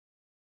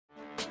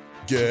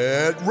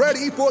Get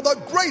ready for the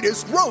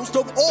greatest roast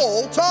of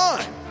all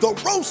time, the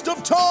Roast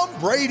of Tom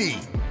Brady,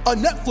 a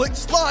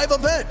Netflix live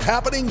event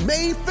happening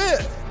May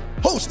 5th.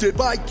 Hosted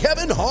by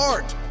Kevin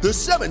Hart, the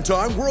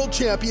 7-time world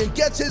champion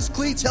gets his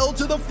cleats held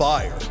to the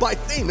fire by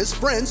famous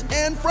friends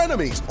and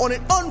frenemies on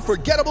an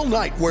unforgettable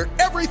night where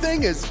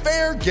everything is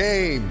fair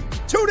game.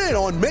 Tune in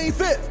on May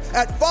 5th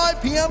at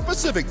 5 p.m.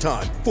 Pacific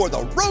time for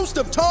the Roast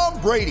of Tom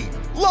Brady,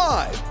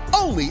 live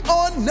only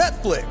on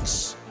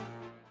Netflix.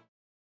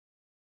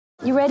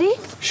 You ready?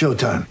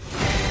 Showtime.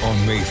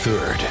 On May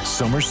 3rd,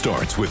 summer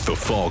starts with The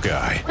Fall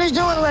Guy. Let's do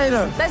it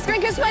later. Let's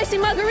drink a spicy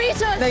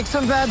margarita. Make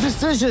some bad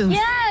decisions.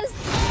 Yes!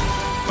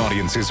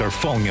 Audiences are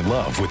falling in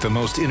love with the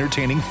most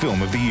entertaining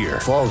film of the year.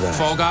 Fall Guy.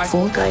 Fall Guy?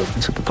 Fall guy.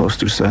 That's what the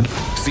poster said.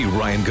 See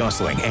Ryan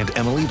Gosling and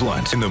Emily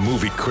Blunt in the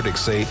movie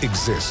critics say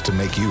exists to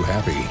make you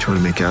happy. Trying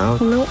to make it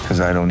out? Nope. Because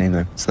I don't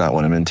either. It's not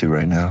what I'm into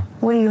right now.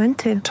 What are you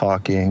into?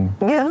 Talking.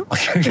 Yeah.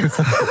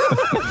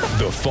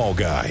 The Fall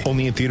Guy.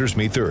 Only in theaters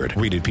May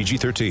 3rd. Rated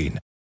PG-13.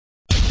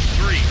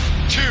 3,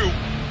 2,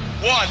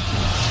 1.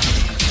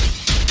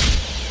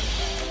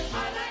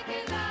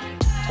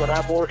 When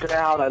I'm working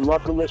out, I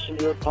love to listen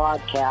to your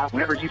podcast.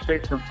 Whenever you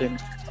say something,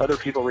 other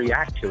people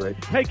react to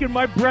it. Taking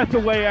my breath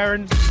away,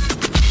 Aaron.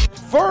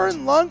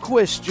 Vern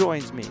Lundquist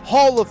joins me.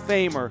 Hall of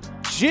Famer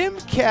Jim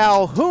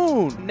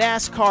Calhoun,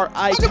 NASCAR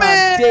icon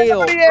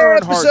Dale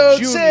Earnhardt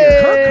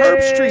Jr. Kirk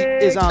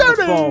Herbstreit is on the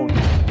phone.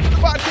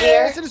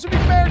 Podcast, and this will be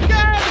fair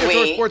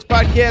game. Sports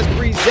Podcast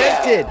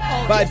presented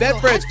by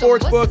Betfred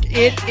Sportsbook.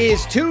 It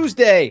is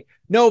Tuesday,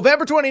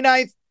 November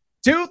 29th,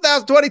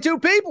 2022.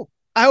 People,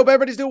 I hope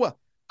everybody's doing well.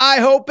 I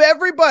hope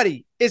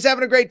everybody is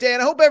having a great day,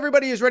 and I hope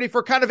everybody is ready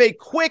for kind of a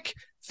quick,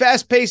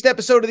 fast-paced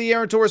episode of the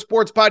Aaron Torres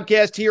Sports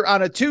Podcast here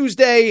on a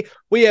Tuesday.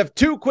 We have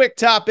two quick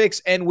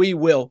topics, and we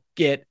will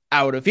get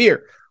out of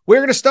here. We're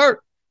going to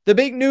start the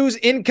big news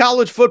in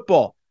college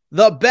football.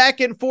 The back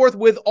and forth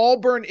with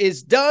Auburn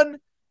is done.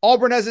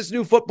 Auburn has its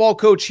new football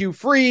coach, Hugh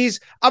Freeze.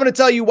 I'm going to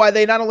tell you why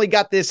they not only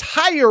got this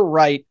hire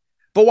right,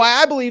 but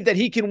why I believe that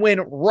he can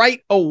win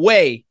right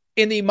away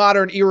in the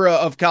modern era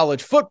of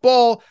college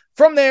football.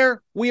 From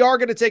there, we are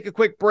going to take a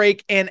quick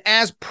break, and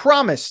as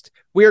promised,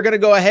 we are going to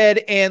go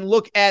ahead and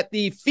look at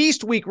the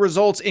Feast Week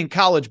results in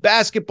college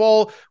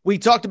basketball. We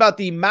talked about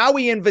the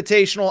Maui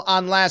Invitational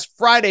on last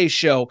Friday's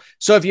show,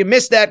 so if you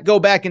missed that, go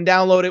back and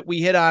download it.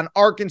 We hit on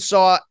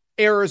Arkansas,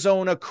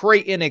 Arizona,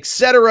 Creighton,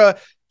 etc.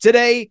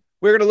 Today,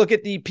 we're going to look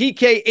at the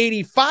PK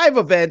 85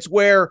 events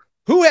where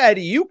who had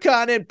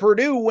UConn and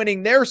Purdue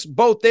winning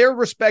both their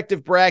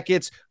respective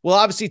brackets. We'll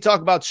obviously talk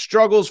about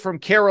struggles from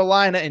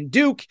Carolina and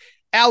Duke.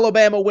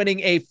 Alabama winning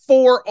a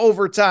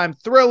 4-overtime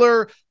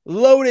thriller.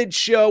 Loaded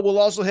show. We'll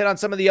also hit on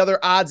some of the other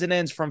odds and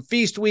ends from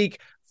Feast Week.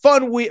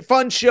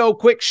 Fun show,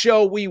 quick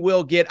show. We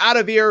will get out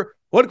of here.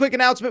 One quick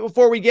announcement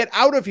before we get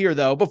out of here,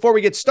 though. Before we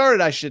get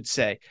started, I should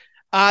say.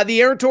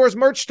 The Aaron Torres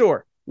merch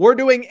store. We're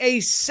doing a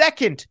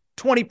second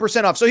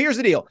 20% off. So here's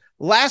the deal.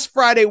 Last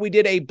Friday, we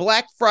did a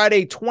Black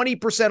Friday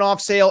 20%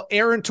 off sale.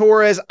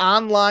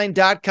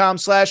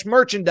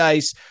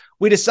 AaronTorresOnline.com/merchandise.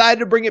 We decided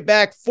to bring it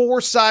back for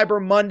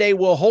Cyber Monday.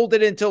 We'll hold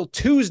it until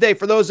Tuesday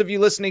for those of you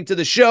listening to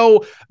the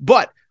show.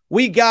 But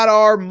we got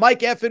our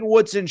Mike Effin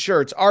Woodson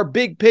shirts, our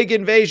Big Pig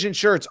Invasion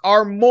shirts,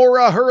 our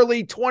Maura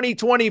Hurley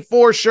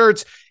 2024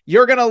 shirts.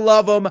 You're going to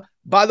love them.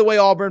 By the way,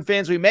 Auburn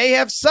fans, we may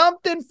have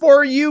something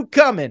for you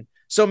coming.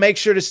 So make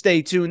sure to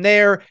stay tuned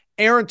there.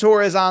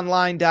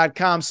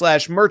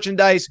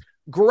 AaronTorresOnline.com/merchandise.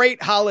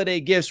 Great holiday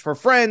gifts for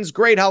friends,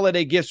 great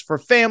holiday gifts for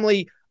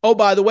family. Oh,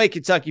 by the way,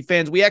 Kentucky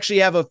fans, we actually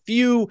have a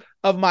few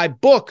of my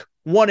book,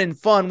 One in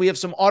Fun. We have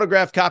some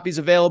autographed copies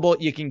available.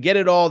 You can get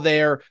it all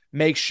there.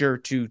 Make sure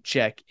to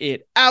check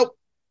it out.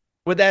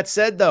 With that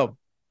said, though,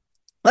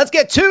 let's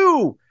get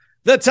to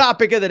the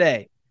topic of the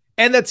day.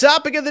 And the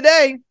topic of the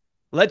day,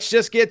 let's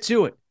just get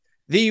to it.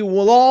 The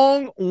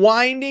long,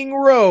 winding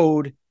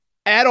road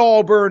at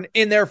Auburn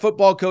in their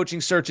football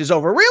coaching search is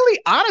over. Really,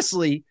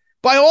 honestly,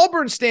 by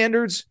Auburn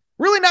standards,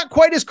 really not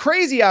quite as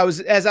crazy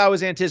as I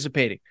was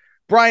anticipating.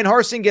 Brian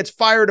Harsin gets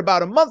fired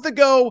about a month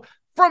ago.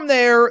 From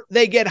there,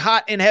 they get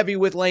hot and heavy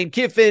with Lane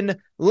Kiffin.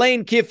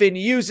 Lane Kiffin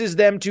uses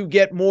them to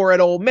get more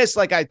at Ole Miss,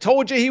 like I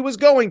told you he was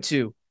going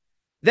to.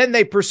 Then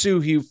they pursue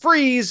Hugh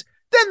Freeze.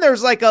 Then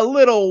there's like a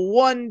little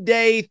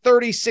one-day,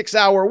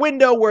 36-hour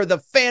window where the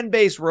fan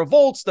base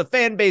revolts. The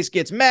fan base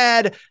gets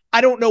mad.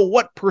 I don't know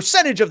what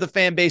percentage of the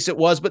fan base it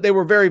was, but they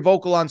were very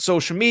vocal on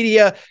social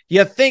media.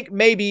 You think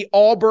maybe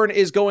Auburn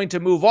is going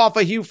to move off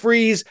of Hugh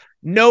Freeze?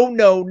 No.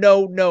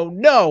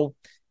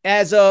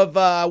 As of,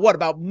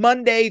 about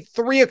Monday,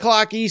 3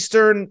 o'clock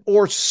Eastern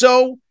or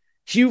so,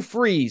 Hugh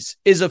Freeze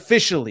is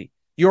officially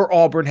your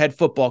Auburn head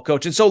football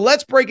coach. And so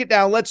let's break it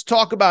down. Let's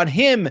talk about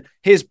him,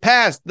 his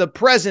past, the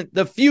present,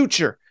 the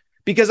future,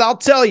 because I'll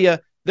tell you,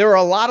 there are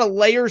a lot of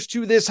layers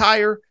to this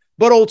hire,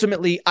 but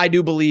ultimately, I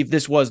do believe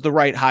this was the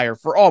right hire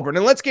for Auburn.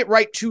 And let's get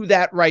right to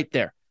that right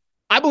there.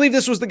 I believe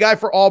this was the guy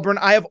for Auburn.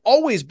 I have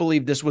always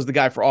believed this was the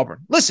guy for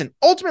Auburn. Listen,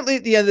 ultimately,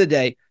 at the end of the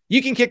day,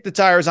 you can kick the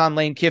tires on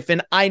Lane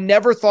Kiffin. I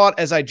never thought,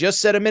 as I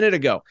just said a minute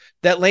ago,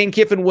 that Lane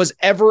Kiffin was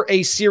ever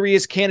a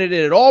serious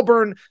candidate at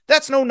Auburn.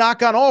 That's no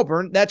knock on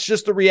Auburn. That's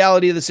just the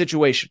reality of the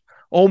situation.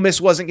 Ole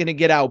Miss wasn't going to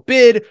get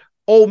outbid.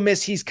 Ole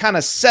Miss, he's kind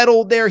of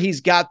settled there.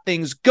 He's got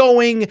things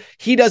going.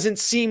 He doesn't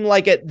seem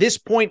like at this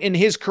point in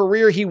his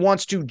career he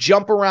wants to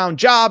jump around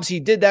jobs. He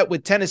did that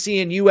with Tennessee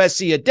and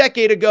USC a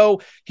decade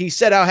ago. He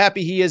said how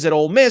happy he is at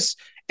Ole Miss.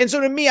 And so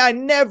to me, I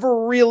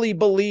never really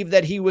believed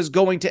that he was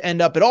going to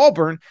end up at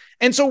Auburn.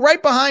 And so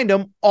right behind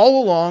him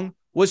all along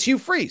was Hugh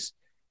Freeze.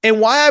 And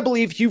why I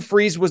believe Hugh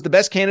Freeze was the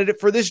best candidate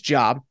for this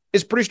job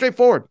is pretty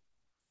straightforward.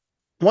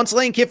 Once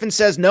Lane Kiffin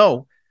says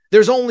no,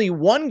 there's only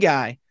one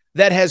guy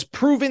that has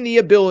proven the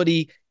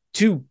ability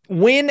to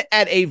win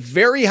at a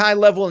very high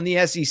level in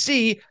the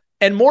SEC,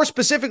 and more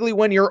specifically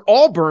when you're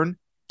Auburn,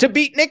 to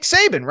beat Nick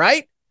Saban,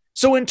 right?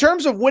 So in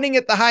terms of winning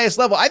at the highest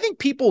level, I think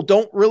people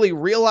don't really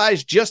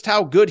realize just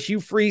how good Hugh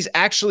Freeze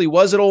actually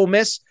was at Ole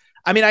Miss.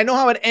 I mean, I know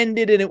how it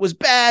ended and it was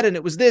bad and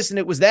it was this and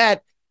it was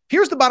that.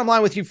 Here's the bottom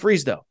line with Hugh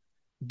Freeze, though.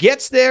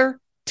 Gets there,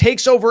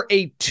 takes over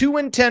a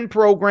 2-10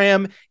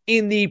 program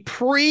in the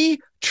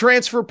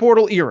pre-transfer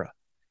portal era.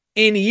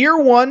 In year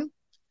one,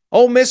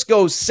 Ole Miss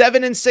goes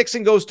 7-6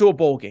 and goes to a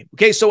bowl game.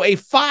 Okay, so a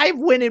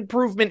 5-win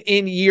improvement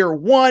in year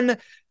one.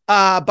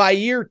 By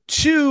year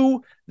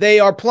two, they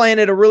are playing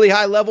at a really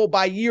high level.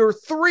 By year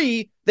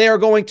three, they are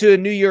going to a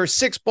New Year's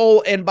Six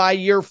bowl. And by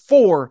year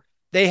four,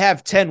 they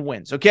have 10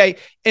 wins. Okay,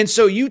 and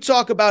so you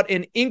talk about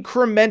an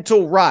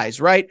incremental rise,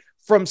 right?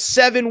 From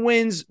 7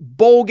 wins,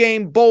 bowl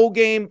game,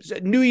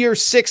 New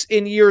Year's Six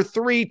in year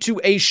three to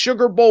a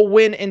Sugar Bowl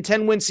win and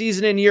 10-win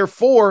season in year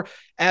four.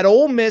 At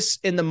Ole Miss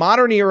in the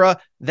modern era,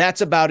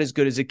 that's about as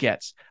good as it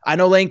gets. I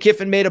know Lane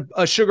Kiffin made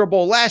a Sugar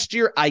Bowl last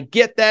year. I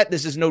get that.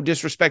 This is no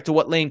disrespect to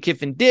what Lane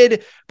Kiffin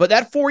did, but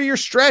that 4-year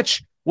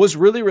stretch was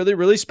really, really,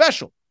 really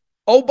special.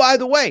 Oh, by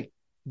the way,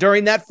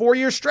 during that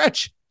 4-year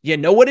stretch, you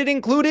know what it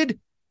included?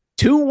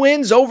 2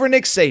 wins over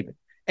Nick Saban.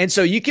 And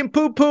so you can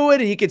poo-poo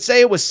it and you could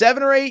say it was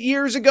 7 or 8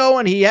 years ago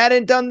and he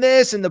hadn't done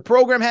this and the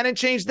program hadn't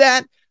changed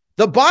that.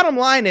 The bottom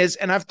line is,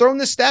 and I've thrown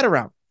this stat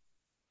around,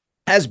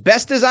 as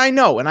best as I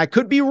know, and I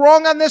could be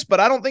wrong on this, but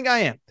I don't think I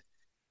am,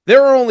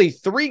 there are only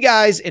 3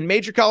 guys in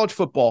major college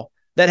football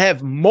that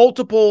have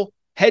multiple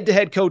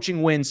head-to-head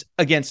coaching wins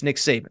against Nick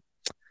Saban.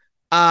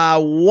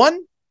 One,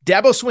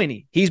 Dabo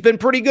Swinney. He's been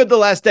pretty good the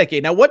last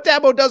decade. Now, what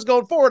Dabo does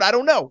going forward, I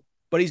don't know,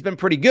 but he's been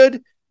pretty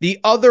good. The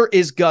other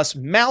is Gus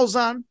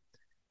Malzahn.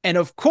 And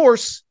of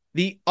course,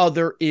 the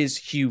other is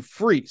Hugh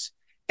Freeze.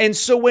 And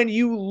so when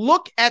you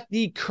look at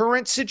the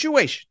current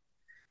situation,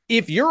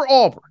 if you're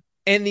Auburn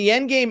and the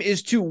end game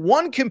is to,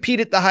 1, compete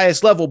at the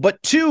highest level,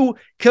 but 2,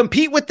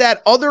 compete with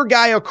that other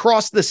guy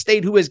across the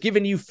state who has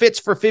given you fits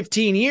for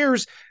 15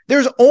 years,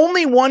 there's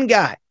only one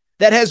guy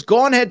that has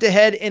gone head to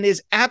head and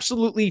is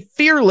absolutely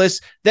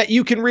fearless that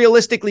you can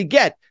realistically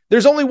get.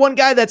 There's only one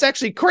guy that's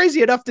actually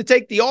crazy enough to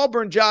take the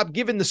Auburn job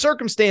given the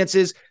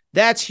circumstances.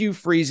 That's Hugh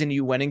Freeze, and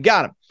you went and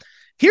got him.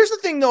 Here's the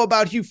thing, though,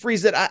 about Hugh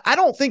Freeze that I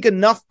don't think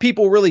enough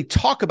people really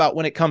talk about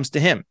when it comes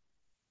to him.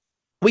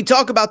 We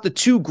talk about the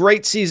 2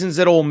 great seasons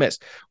at Ole Miss.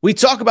 We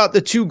talk about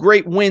the 2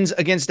 great wins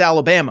against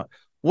Alabama.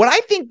 What I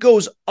think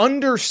goes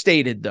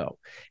understated, though,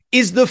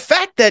 is the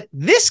fact that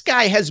this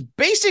guy has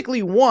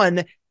basically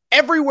won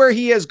everywhere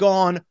he has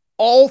gone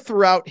all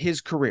throughout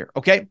his career,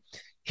 okay?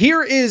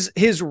 Here is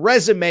his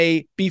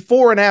resume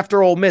before and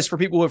after Ole Miss for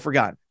people who have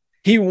forgotten.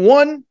 He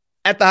won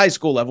at the high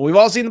school level. We've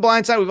all seen The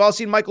Blind Side. We've all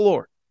seen Michael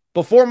Orr.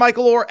 Before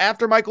Michael Orr,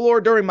 after Michael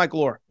Orr, during Michael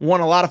Orr. Won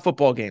a lot of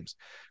football games.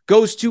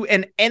 Goes to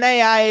an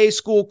NAIA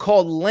school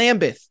called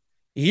Lambeth.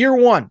 Year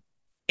 1,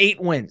 8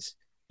 wins.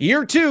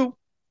 Year 2,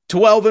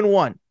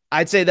 12-1.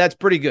 I'd say that's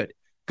pretty good.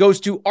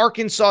 Goes to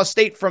Arkansas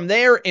State from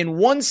there in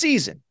 1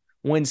 season.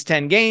 Wins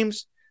 10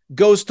 games.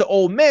 Goes to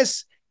Ole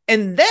Miss.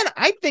 And then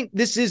I think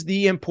this is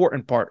the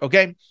important part,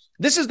 okay?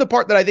 This is the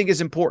part that I think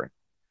is important.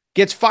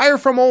 Gets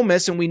fired from Ole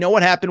Miss, and we know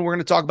what happened. We're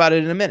going to talk about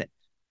it in a minute.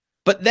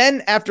 But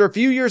then after a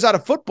few years out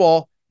of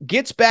football,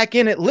 gets back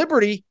in at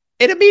Liberty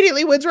and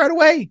immediately wins right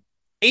away.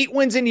 8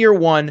 wins in year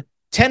 1,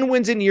 10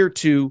 wins in year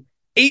 2,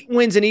 8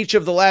 wins in each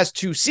of the last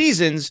 2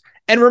 seasons.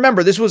 And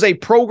remember, this was a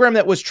program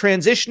that was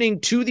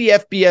transitioning to the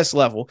FBS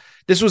level.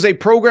 This was a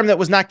program that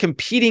was not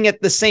competing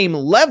at the same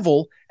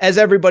level as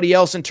everybody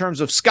else in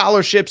terms of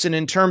scholarships and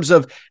in terms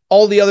of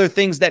all the other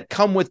things that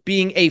come with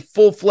being a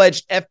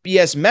full-fledged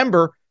FBS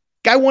member.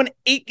 Guy won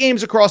 8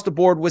 games across the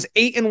board, was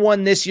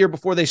 8-1 this year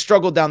before they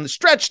struggled down the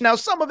stretch. Now,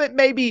 some of it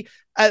maybe,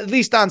 at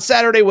least on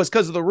Saturday, was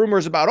because of the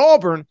rumors about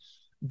Auburn,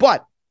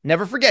 but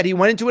never forget, he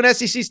went into an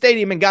SEC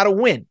stadium and got a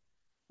win.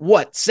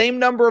 What? Same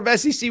number of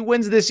SEC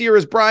wins this year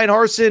as Brian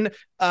Harsin,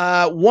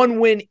 1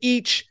 win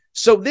each.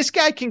 So this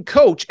guy can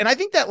coach, and I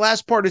think that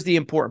last part is the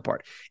important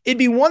part. It'd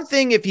be one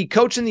thing if he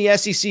coached in the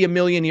SEC a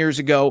million years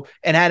ago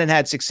and hadn't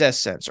had success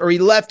since, or he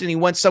left and he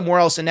went somewhere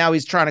else and now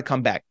he's trying to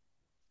come back.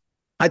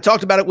 I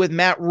talked about it with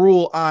Matt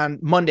Rule on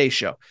Monday's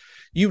show.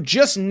 You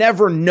just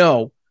never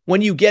know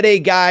when you get a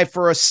guy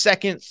for a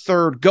second,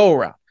 third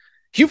go-around.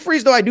 Hugh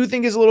Freeze, though, I do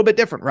think is a little bit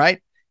different,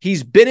 right?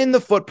 He's been in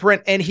the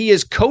footprint and he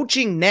is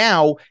coaching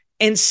now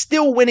and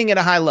still winning at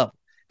a high level.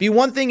 Be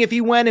one thing if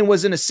he went and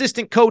was an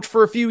assistant coach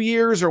for a few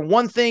years, or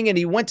one thing and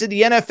he went to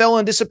the NFL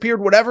and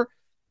disappeared, whatever.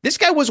 This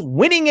guy was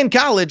winning in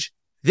college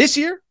this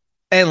year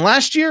and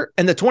last year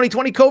and the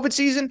 2020 COVID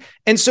season.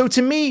 And so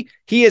to me,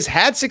 he has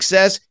had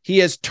success. He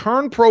has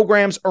turned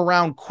programs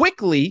around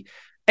quickly.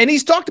 And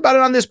he's talked about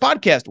it on this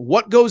podcast.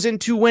 What goes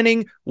into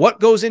winning? What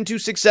goes into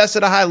success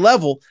at a high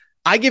level?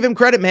 I give him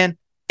credit, man.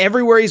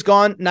 Everywhere he's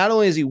gone, not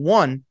only has he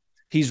won,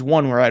 he's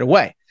won right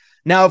away.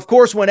 Now, of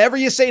course, whenever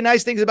you say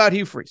nice things about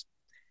Hugh Freeze,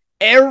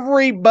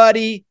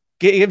 everybody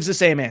gives the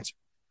same answer.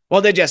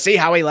 Well, did you see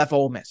how he left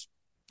Ole Miss?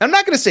 I'm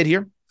not going to sit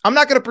here. I'm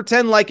not going to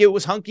pretend like it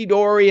was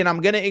hunky-dory and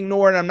I'm going to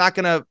ignore it. I'm not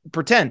going to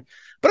pretend.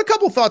 But a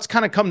couple thoughts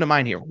kind of come to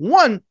mind here.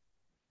 One,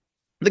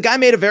 the guy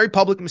made a very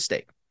public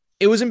mistake.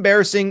 It was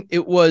embarrassing.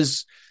 It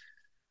was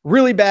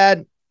really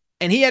bad.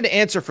 And he had to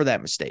answer for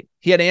that mistake.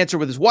 He had to answer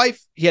with his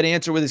wife. He had to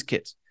answer with his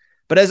kids.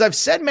 But as I've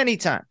said many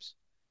times,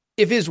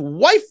 if his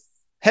wife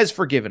has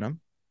forgiven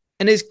him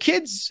and his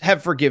kids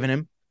have forgiven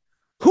him,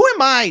 who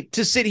am I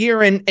to sit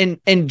here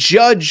and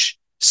judge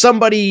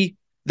somebody,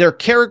 their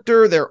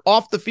character, they're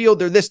off the field,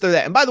 they're this, they're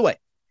that. And by the way,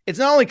 it's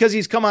not only because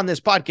he's come on this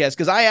podcast,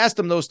 because I asked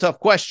him those tough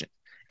questions.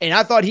 And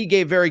I thought he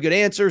gave very good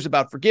answers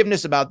about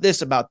forgiveness, about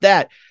this, about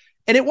that.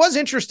 And it was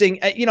interesting.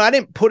 I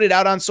didn't put it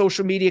out on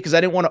social media because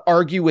I didn't want to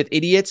argue with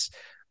idiots.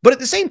 But at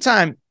the same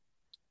time,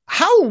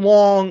 how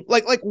long,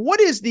 what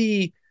is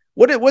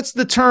what's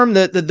the term,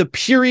 the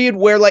period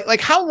where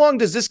how long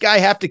does this guy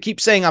have to keep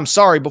saying I'm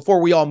sorry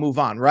before we all move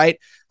on, right?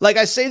 Like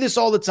I say this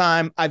all the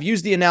time. I've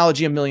used the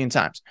analogy a million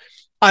times.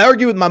 I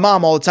argue with my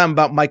mom all the time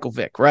about Michael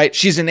Vick, right?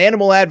 She's an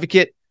animal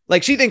advocate.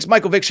 Like she thinks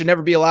Michael Vick should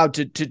never be allowed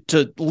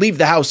to leave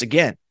the house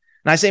again.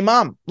 And I say,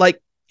 Mom,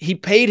 he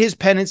paid his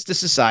penance to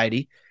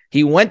society.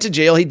 He went to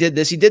jail. He did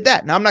this, he did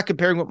that. Now I'm not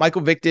comparing what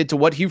Michael Vick did to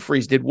what Hugh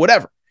Freeze did,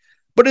 whatever.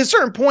 But at a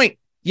certain point,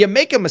 you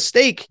make a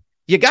mistake,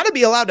 you got to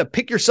be allowed to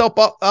pick yourself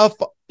up.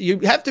 You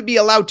have to be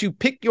allowed to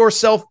pick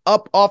yourself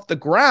up off the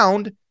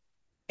ground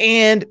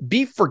and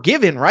be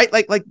forgiven, right?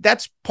 Like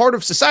that's part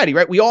of society,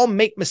 right? We all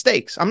make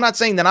mistakes. I'm not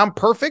saying that I'm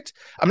perfect.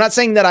 I'm not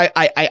saying that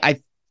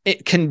I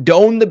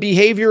condone the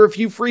behavior of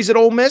Hugh Freeze at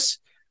Ole Miss.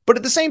 But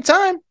at the same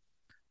time,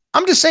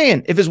 I'm just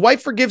saying, if his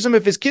wife forgives him,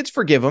 if his kids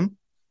forgive him,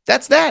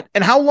 that's that.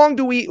 And how long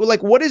do we,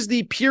 what is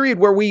the period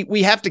where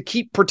we have to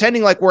keep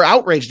pretending like we're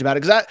outraged about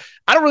it? Because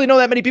I don't really know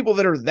that many people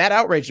that are that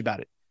outraged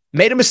about it.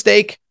 Made a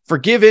mistake,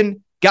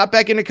 forgiven, got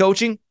back into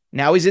coaching.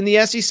 Now he's in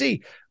the SEC.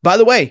 By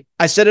the way,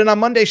 I said it on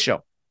Monday's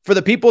show. For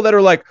the people that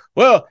are like,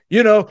 well,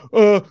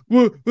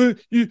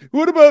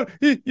 what about,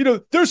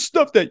 there's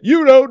stuff that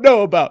you don't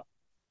know about.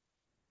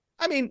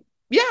 I mean,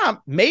 yeah,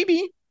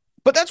 maybe.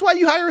 But that's why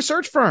you hire a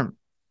search firm.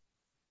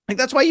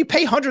 That's why you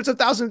pay hundreds of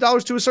thousands of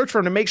dollars to a search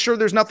firm to make sure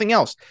there's nothing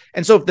else.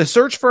 And so if the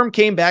search firm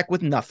came back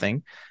with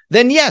nothing,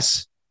 then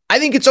yes, I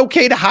think it's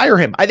okay to hire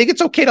him. I think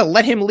it's okay to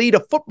let him lead a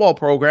football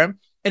program.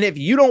 And if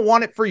you don't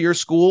want it for your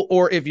school,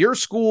 or if your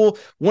school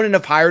wouldn't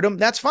have hired him,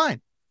 that's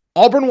fine.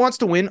 Auburn wants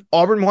to win.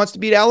 Auburn wants to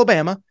beat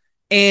Alabama.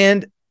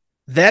 And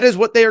that is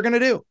what they are going to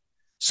do.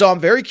 So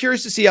I'm very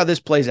curious to see how this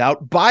plays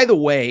out. By the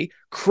way,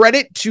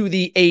 credit to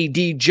the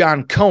AD,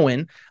 John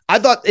Cohen. I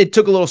thought it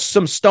took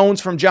some stones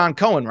from John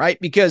Cohen, right?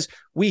 Because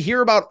we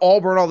hear about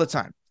Auburn all the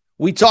time.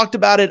 We talked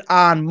about it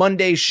on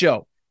Monday's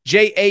show.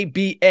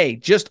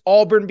 JABA, just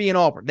Auburn being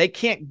Auburn. They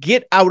can't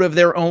get out of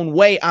their own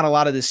way on a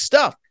lot of this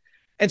stuff.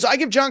 And so I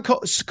give John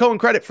Cohen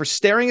credit for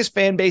staring his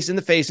fan base in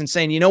the face and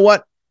saying, you know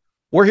what?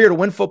 We're here to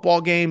win football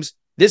games.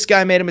 This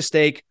guy made a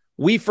mistake.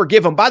 We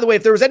forgive him. By the way,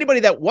 if there was anybody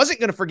that wasn't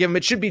going to forgive him,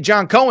 it should be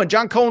John Cohen.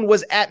 John Cohen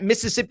was at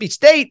Mississippi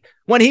State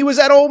when he was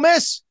at Ole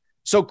Miss.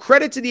 So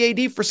credit to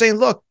the AD for saying,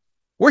 look,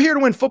 we're here to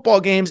win football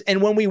games.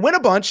 And when we win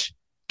a bunch,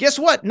 guess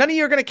what? None of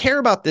you are going to care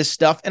about this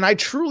stuff. And I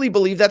truly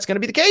believe that's going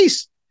to be the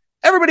case.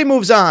 Everybody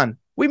moves on.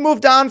 We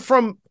moved on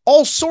from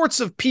all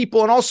sorts of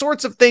people and all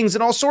sorts of things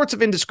and all sorts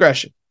of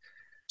indiscretion.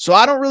 So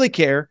I don't really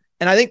care.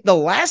 And I think the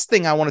last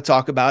thing I want to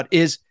talk about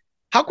is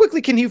how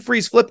quickly can Hugh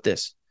Freeze flip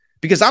this?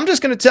 Because I'm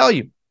just going to tell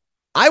you,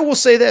 I will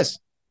say this.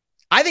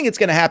 I think it's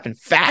going to happen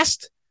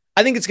fast.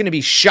 I think it's going to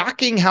be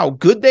shocking how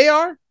good they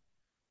are.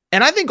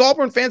 And I think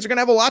Auburn fans are going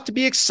to have a lot to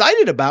be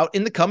excited about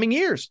in the coming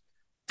years.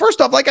 First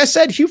off, like I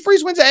said, Hugh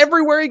Freeze wins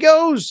everywhere he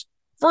goes.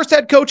 First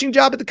head coaching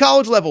job at the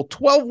college level,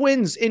 12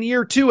 wins in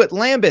year 2 at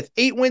Lambeth,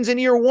 8 wins in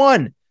year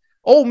 1.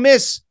 Ole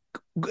Miss,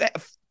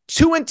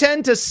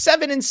 2-10 to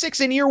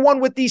 7-6 in year 1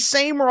 with the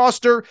same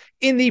roster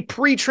in the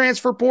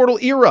pre-transfer portal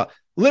era.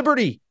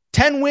 Liberty,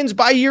 10 wins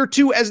by year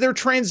 2 as they're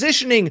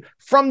transitioning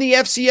from the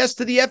FCS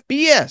to the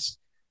FBS.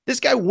 This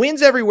guy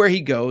wins everywhere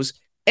he goes.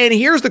 And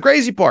here's the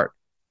crazy part.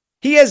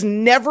 He has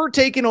never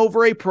taken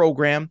over a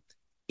program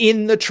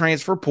in the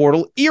transfer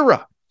portal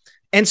era.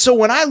 And so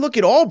when I look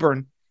at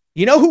Auburn,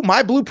 you know who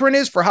my blueprint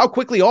is for how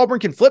quickly Auburn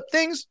can flip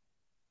things?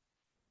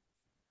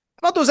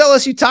 How about those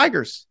LSU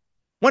Tigers?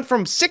 Went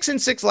from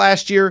 6-6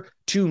 last year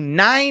to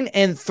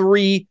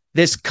 9-3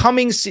 this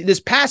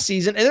past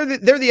season,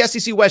 and they're the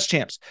SEC West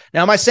champs.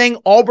 Now, am I saying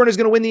Auburn is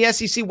going to win the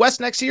SEC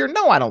West next year?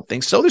 No, I don't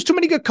think so. There's too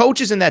many good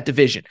coaches in that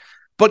division.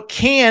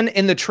 But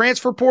in the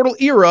transfer portal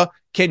era,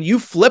 can you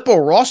flip a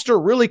roster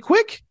really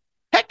quick?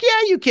 Heck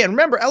yeah, you can.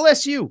 Remember,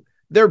 LSU,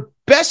 their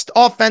best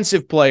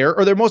offensive player,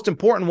 or their most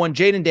important one,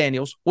 Jaden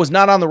Daniels, was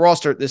not on the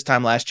roster at this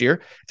time last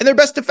year. And their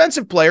best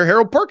defensive player,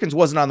 Harold Perkins,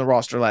 wasn't on the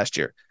roster last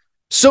year.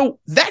 So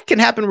that can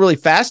happen really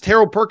fast.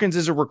 Harold Perkins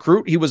is a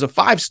recruit. He was a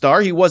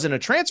 5-star. He wasn't a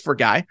transfer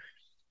guy.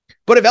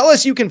 But if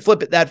LSU can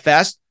flip it that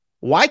fast,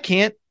 why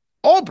can't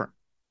Auburn?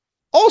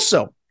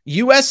 Also,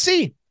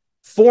 USC,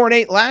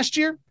 4-8 last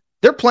year.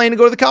 They're playing to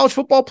go to the college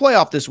football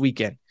playoff this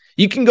weekend.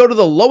 You can go to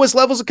the lowest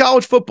levels of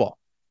college football.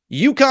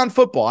 UConn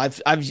football,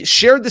 I've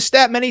shared the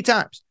stat many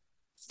times.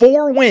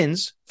 4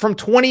 wins from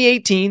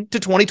 2018 to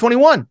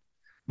 2021.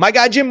 My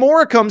guy Jim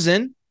Mora comes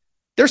in.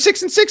 They're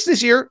 6-6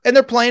 this year, and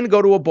they're playing to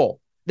go to a bowl.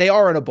 They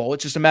are in a bowl.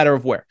 It's just a matter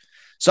of where.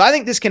 So I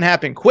think this can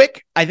happen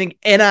quick. I think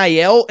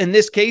NIL in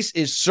this case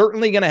is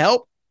certainly going to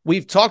help.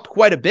 We've talked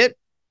quite a bit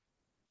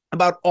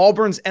about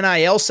Auburn's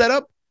NIL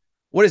setup.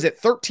 What is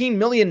it? $13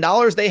 million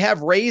they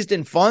have raised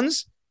in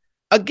funds.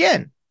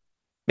 Again,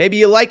 maybe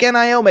you like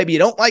NIL, maybe you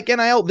don't like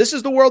NIL. This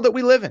is the world that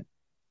we live in.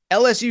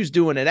 LSU's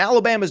doing it.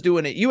 Alabama's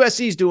doing it.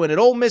 USC's doing it.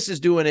 Ole Miss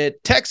is doing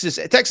it.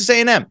 Texas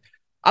A&M.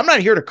 I'm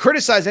not here to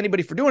criticize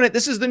anybody for doing it.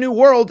 This is the new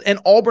world, and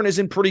Auburn is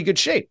in pretty good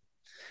shape.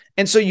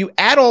 And so you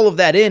add all of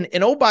that in,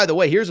 and oh, by the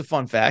way, here's a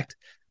fun fact.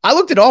 I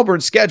looked at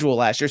Auburn's schedule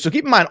last year, so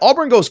keep in mind,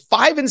 Auburn goes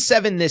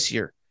 5-7 this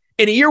year,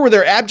 in a year where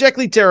they're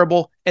abjectly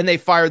terrible and they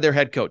fired their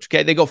head coach,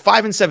 okay? They go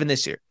 5-7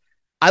 this year.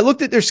 I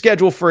looked at their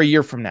schedule for a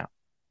year from now.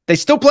 They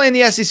still play in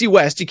the SEC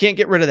West. You can't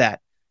get rid of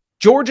that.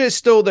 Georgia is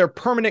still their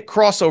permanent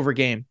crossover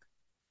game.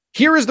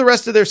 Here is the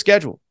rest of their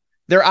schedule.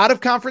 They're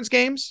out-of-conference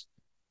games.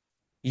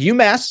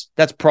 UMass,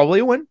 that's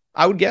probably a win,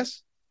 I would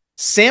guess.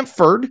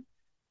 Samford,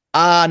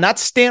 not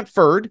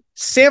Stanford,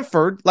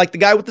 Samford, like the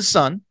guy with the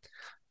sun.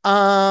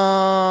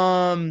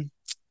 At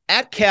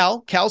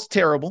Cal's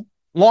terrible.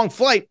 Long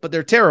flight, but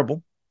they're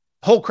terrible.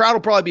 Whole crowd will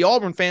probably be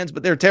Auburn fans,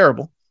 but they're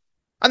terrible.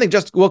 I think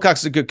Justin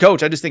Wilcox is a good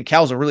coach. I just think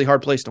Cal's a really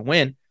hard place to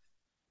win.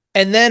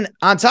 And then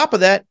on top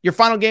of that, your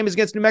final game is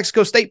against New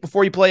Mexico State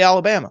before you play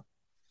Alabama.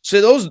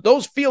 So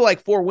those feel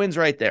like 4 wins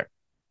right there.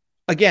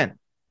 Again,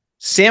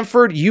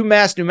 Samford,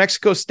 UMass, New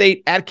Mexico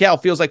State, at Cal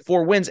feels like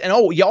 4 wins. And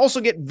you also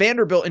get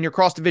Vanderbilt in your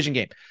cross-division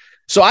game.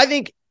 So I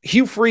think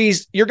Hugh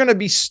Freeze, you're going to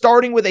be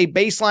starting with a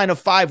baseline of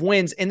 5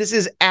 wins. And this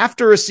is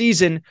after a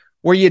season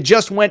where you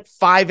just went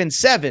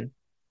 5-7.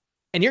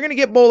 And you're going to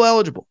get bowl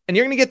eligible. And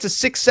you're going to get to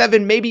 6,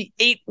 7, maybe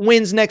 8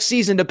 wins next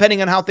season,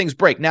 depending on how things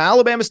break. Now,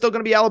 Alabama's still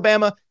going to be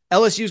Alabama.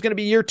 LSU is going to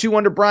be year 2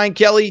 under Brian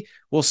Kelly.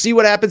 We'll see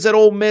what happens at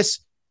Ole Miss.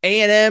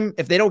 A&M,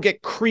 if they don't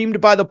get creamed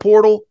by the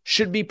portal,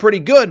 should be pretty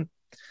good.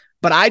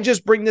 But I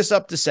just bring this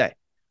up to say,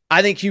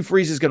 I think Hugh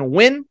Freeze is going to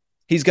win.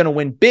 He's going to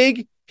win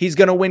big. He's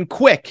going to win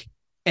quick.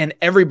 And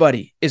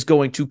everybody is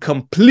going to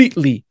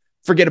completely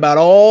forget about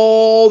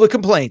all the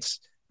complaints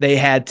they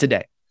had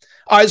today.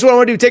 All right, that's what I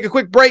want to do. Take a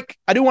quick break.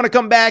 I do want to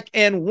come back.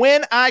 And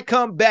when I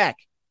come back,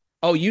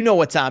 oh, you know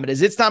what time it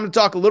is. It's time to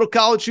talk a little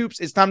college hoops.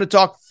 It's time to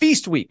talk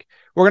Feast Week.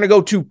 We're going to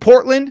go to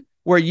Portland,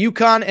 where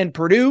UConn and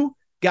Purdue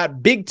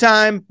got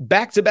big-time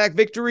back-to-back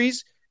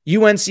victories.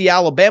 UNC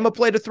Alabama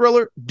played a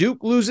thriller.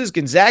 Duke loses.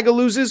 Gonzaga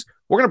loses.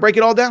 We're going to break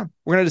it all down.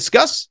 We're going to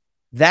discuss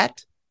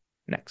that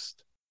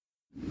next.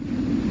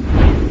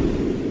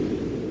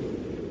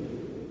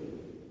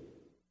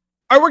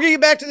 All right, we're going to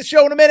get back to the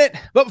show in a minute.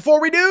 But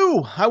before we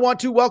do, I want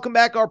to welcome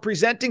back our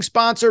presenting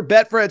sponsor,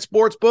 Betfred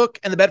Sportsbook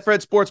and the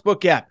Betfred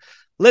Sportsbook app.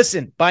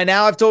 Listen, by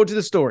now I've told you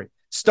the story.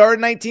 Started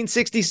in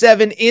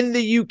 1967 in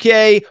the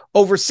UK,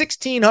 over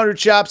 1,600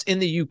 shops in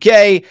the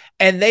UK,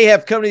 and they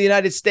have come to the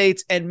United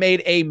States and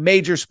made a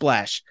major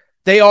splash.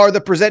 They are the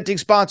presenting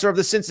sponsor of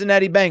the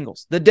Cincinnati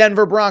Bengals, the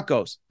Denver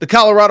Broncos, the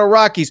Colorado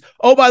Rockies.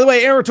 Oh, by the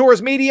way, Aaron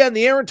Torres Media and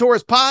the Aaron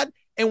Torres Pod.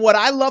 And what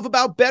I love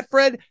about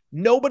Betfred,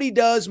 nobody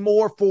does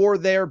more for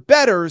their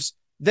bettors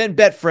than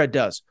Betfred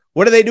does.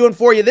 What are they doing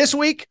for you this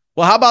week?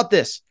 Well, how about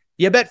this?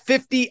 You bet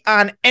 50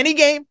 on any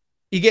game,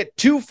 you get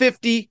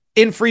 $250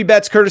 in free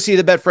bets courtesy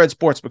of the Betfred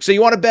Sportsbook. So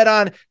you want to bet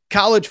on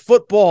college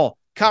football,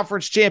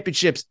 conference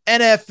championships,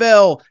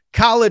 NFL,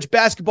 college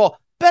basketball,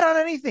 bet on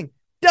anything.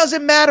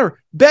 Doesn't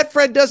matter.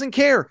 Betfred doesn't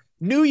care.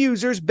 New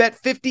users bet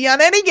 50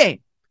 on any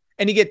game,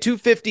 and you get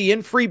 $250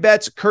 in free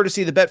bets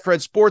courtesy of the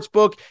Betfred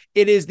Sportsbook.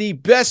 It is the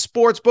best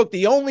sportsbook,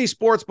 the only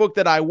sportsbook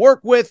that I work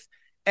with,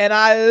 and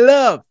I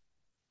love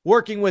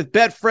working with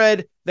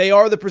Betfred. They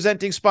are the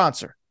presenting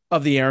sponsor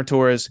of the Aaron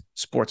Torres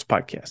Sports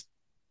Podcast.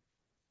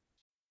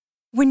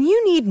 When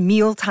you need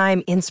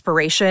mealtime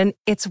inspiration,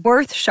 it's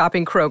worth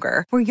shopping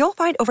Kroger, where you'll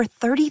find over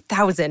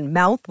 30,000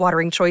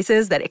 mouth-watering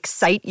choices that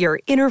excite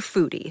your inner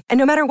foodie. And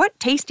no matter what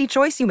tasty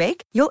choice you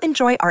make, you'll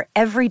enjoy our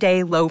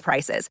everyday low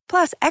prices,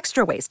 plus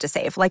extra ways to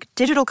save, like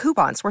digital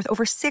coupons worth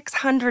over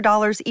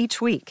 $600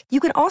 each week. You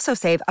can also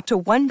save up to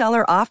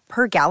 $1 off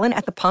per gallon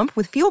at the pump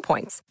with fuel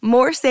points.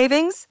 More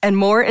savings and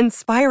more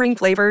inspiring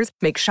flavors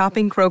make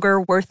shopping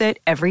Kroger worth it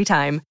every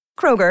time.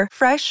 Kroger,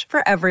 fresh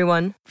for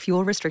everyone.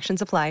 Fuel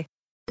restrictions apply.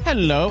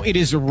 Hello, it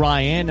is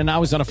Ryan, and I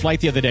was on a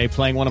flight the other day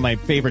playing one of my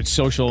favorite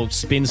social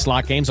spin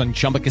slot games on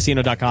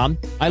ChumbaCasino.com.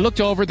 I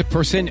looked over at the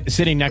person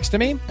sitting next to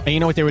me, and you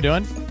know what they were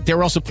doing? They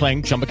were also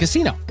playing Chumba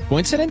Casino.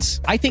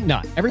 Coincidence? I think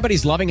not.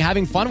 Everybody's loving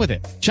having fun with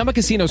it. Chumba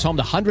Casino is home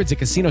to hundreds of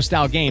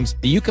casino-style games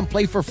that you can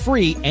play for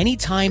free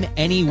anytime,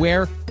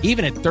 anywhere,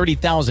 even at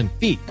 30,000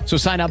 feet. So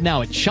sign up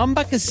now at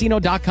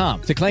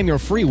ChumbaCasino.com to claim your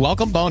free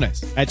welcome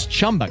bonus. That's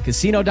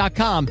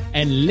ChumbaCasino.com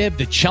and live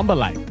the Chumba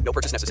life. No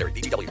purchase necessary.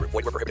 VGW. Void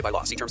where prohibited by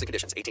law. See terms and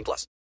conditions. 18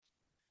 plus.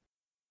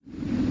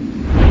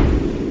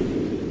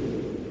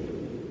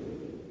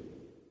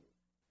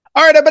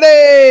 All right,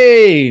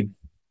 everybody.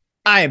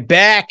 I am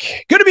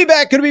back. Good to be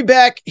back. Good to be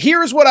back.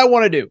 Here's what I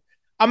want to do.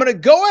 I'm going to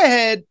go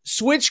ahead,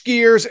 switch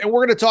gears, and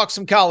we're going to talk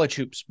some college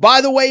hoops.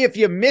 By the way, if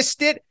you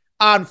missed it,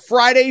 on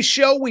Friday's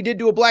show, we did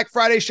do a Black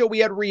Friday show. We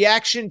had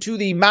reaction to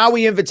the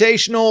Maui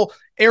Invitational,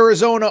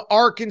 Arizona,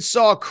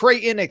 Arkansas,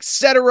 Creighton,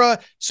 etc.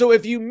 So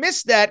if you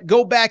missed that,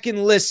 go back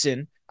and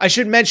listen. I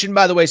should mention,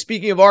 by the way,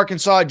 speaking of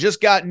Arkansas, I just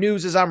got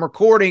news as I'm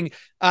recording.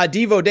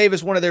 Devo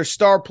Davis, one of their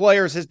star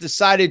players, has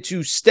decided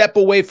to step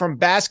away from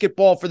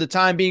basketball for the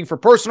time being for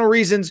personal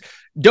reasons.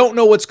 Don't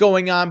know what's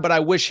going on, but I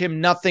wish him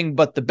nothing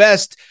but the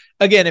best.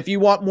 Again, if you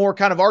want more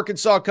kind of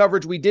Arkansas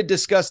coverage, we did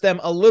discuss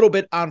them a little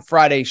bit on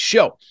Friday's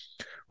show.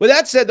 With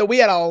that said, though, we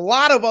had a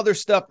lot of other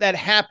stuff that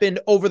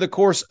happened over the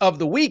course of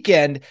the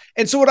weekend.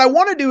 And so what I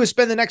want to do is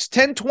spend the next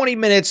 10, 20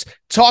 minutes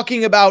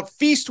talking about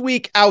Feast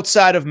Week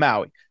outside of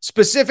Maui.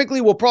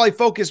 Specifically, we'll probably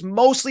focus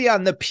mostly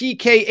on the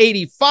PK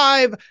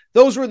 85.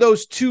 Those were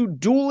those two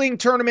dueling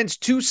tournaments,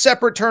 two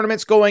separate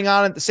tournaments going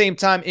on at the same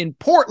time in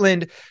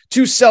Portland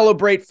to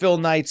celebrate Phil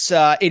Knight's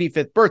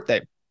 85th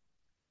birthday.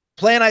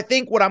 Plan, I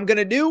think, what I'm going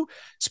to do,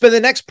 spend the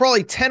next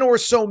probably 10 or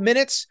so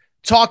minutes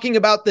talking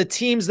about the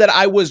teams that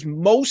I was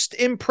most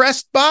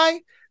impressed by,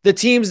 the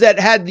teams that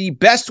had the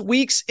best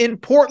weeks in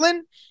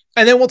Portland,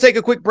 and then we'll take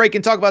a quick break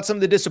and talk about some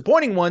of the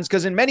disappointing ones,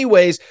 because in many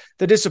ways,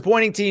 the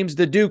disappointing teams,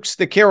 the Dukes,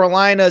 the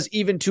Carolinas,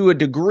 even to a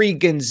degree,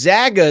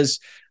 Gonzagas,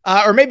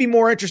 are maybe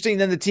more interesting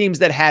than the teams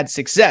that had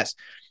success.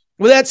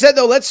 With that said,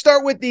 though, let's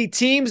start with the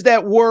teams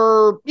that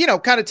were,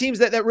 kind of teams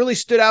that really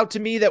stood out to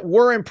me, that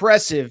were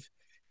impressive.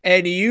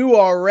 And you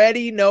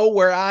already know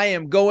where I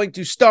am going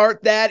to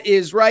start. That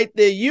is right.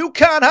 The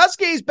UConn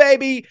Huskies,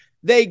 baby.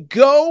 They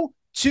go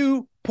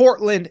to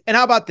Portland. And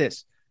how about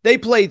this? They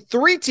played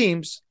three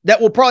teams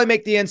that will probably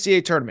make the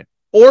NCAA tournament: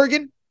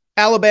 Oregon,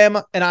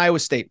 Alabama, and Iowa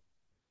State.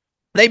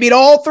 They beat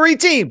all three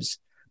teams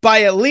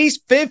by at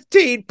least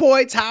 15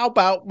 points. How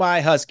about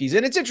my Huskies?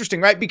 And it's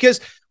interesting, right? Because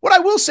what I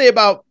will say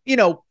about,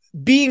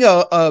 being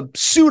a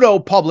pseudo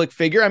public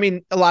figure, I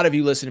mean, a lot of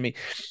you listen to me,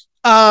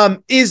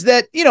 is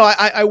that,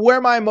 I wear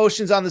my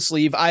emotions on the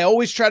sleeve. I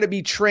always try to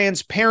be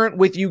transparent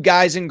with you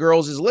guys and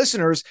girls as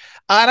listeners.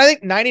 And I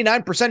think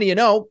 99% of you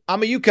know,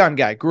 I'm a UConn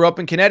guy. Grew up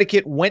in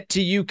Connecticut, went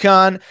to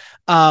UConn,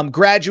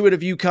 graduate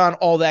of UConn,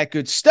 all that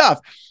good stuff.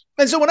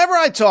 And so whenever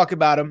I talk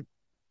about them,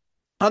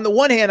 on the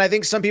one hand, I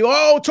think some people,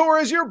 oh,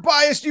 Torres, you're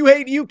biased. You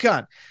hate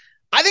UConn.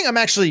 I think I'm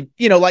actually,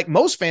 like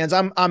most fans,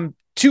 I'm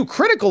too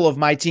critical of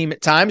my team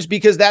at times,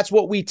 because that's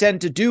what we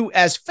tend to do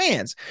as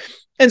fans.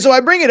 And so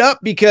I bring it up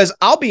because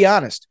I'll be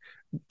honest,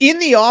 in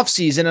the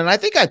offseason, and I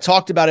think I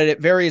talked about it at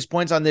various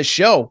points on this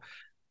show,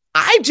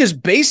 I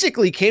just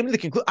basically came to the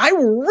conclusion, I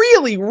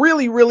really,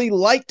 really, really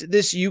liked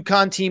this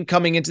UConn team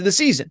coming into the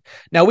season.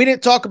 Now, we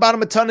didn't talk about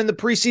them a ton in the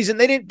preseason.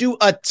 They didn't do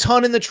a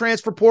ton in the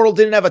transfer portal,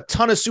 didn't have a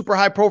ton of super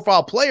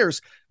high-profile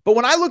players. But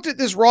when I looked at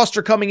this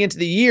roster coming into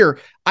the year,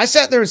 I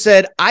sat there and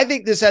said, I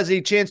think this has a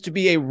chance to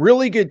be a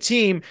really good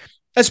team,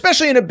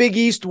 especially in a Big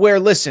East where,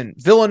 listen,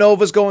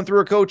 Villanova's going through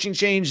a coaching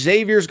change,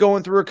 Xavier's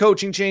going through a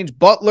coaching change,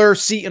 Butler,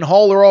 Seton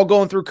Hall are all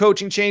going through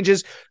coaching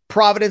changes.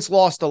 Providence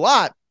lost a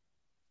lot.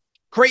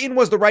 Creighton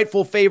was the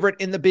rightful favorite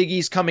in the Big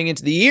East coming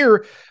into the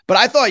year, but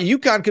I thought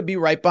UConn could be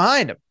right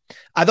behind them.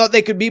 I thought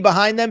they could be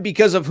behind them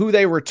because of who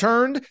they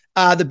returned.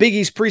 The Big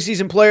East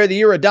preseason player of the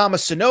year, Adama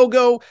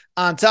Sanogo.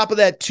 On top of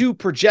that, two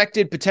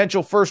projected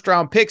potential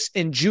first-round picks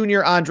in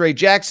junior Andre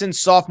Jackson,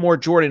 sophomore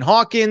Jordan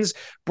Hawkins,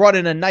 brought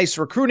in a nice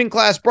recruiting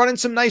class, brought in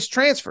some nice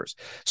transfers.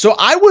 So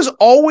I was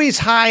always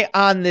high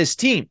on this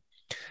team.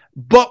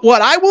 But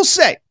what I will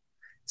say,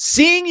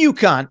 seeing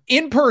UConn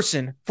in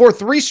person for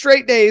 3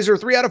 straight days, or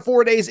 3 out of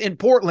 4 days in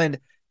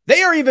Portland,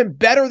 they are even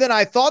better than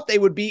I thought they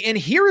would be. And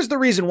here is the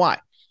reason why.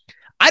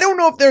 I don't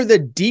know if they're the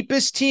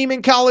deepest team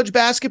in college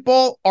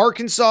basketball.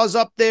 Arkansas is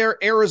up there.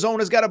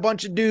 Arizona's got a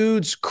bunch of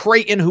dudes,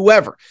 Creighton,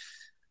 whoever.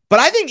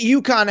 But I think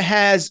UConn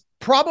has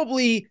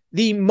probably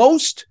the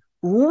most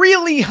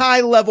really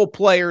high-level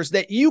players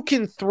that you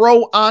can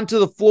throw onto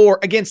the floor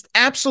against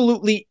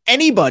absolutely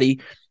anybody,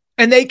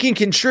 and they can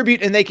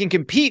contribute and they can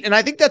compete. And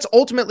I think that's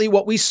ultimately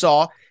what we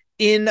saw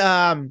in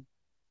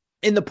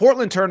the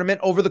Portland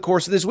tournament over the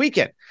course of this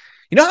weekend.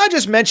 You know how I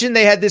just mentioned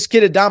they had this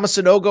kid, Adama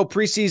Sanogo,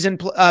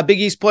 preseason Big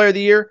East Player of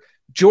the Year,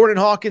 Jordan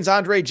Hawkins,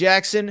 Andre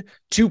Jackson,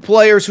 2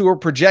 players who were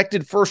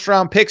projected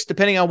first-round picks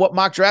depending on what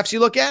mock drafts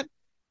you look at?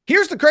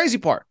 Here's the crazy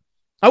part.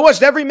 I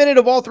watched every minute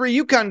of all three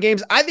UConn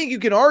games. I think you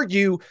can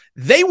argue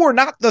they were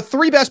not the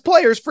three best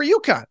players for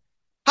UConn.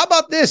 How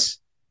about this?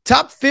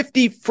 Top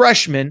 50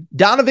 freshman,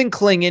 Donovan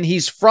Clingan.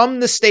 He's from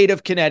the state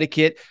of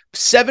Connecticut,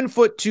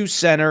 7'2"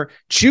 center,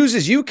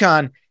 chooses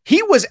UConn.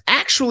 He was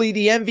actually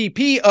the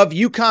MVP of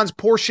UConn's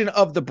portion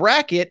of the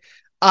bracket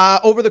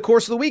over the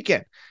course of the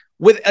weekend.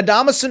 With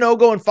Adama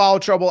Sanogo in foul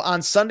trouble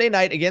on Sunday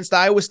night against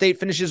Iowa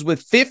State, finishes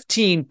with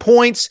 15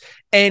 points,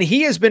 and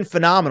he has been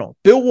phenomenal.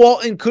 Bill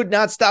Walton could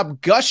not stop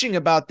gushing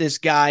about this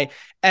guy,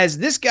 as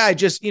this guy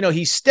just,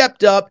 he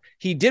stepped up.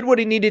 He did what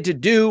he needed to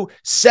do.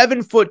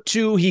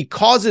 7'2". He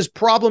causes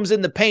problems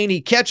in the paint.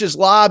 He catches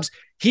lobs.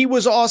 He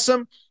was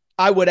awesome.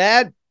 I would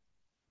add,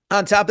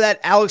 on top of that,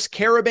 Alex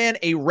Caravan,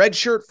 a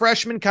redshirt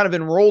freshman, kind of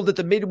enrolled at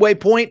the midway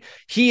point.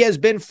 He has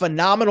been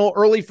phenomenal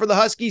early for the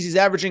Huskies. He's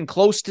averaging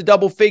close to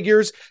double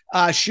figures,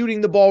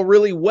 shooting the ball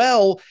really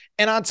well.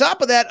 And on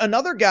top of that,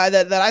 another guy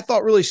that I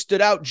thought really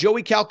stood out,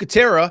 Joey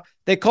Calcaterra.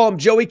 They call him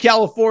Joey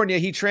California.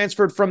 He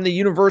transferred from the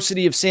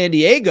University of San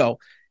Diego.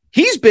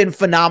 He's been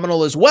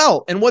phenomenal as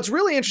well. And what's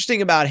really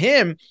interesting about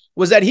him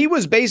was that he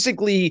was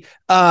basically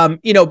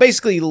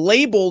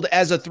labeled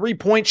as a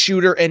three-point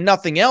shooter and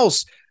nothing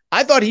else.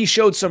 I thought he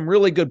showed some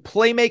really good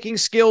playmaking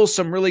skills,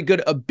 some really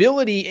good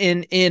ability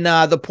in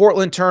the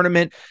Portland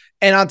tournament.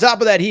 And on top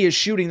of that, he is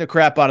shooting the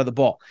crap out of the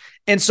ball.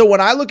 And so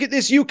when I look at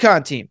this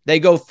UConn team, they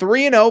go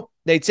 3-0.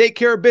 They take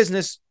care of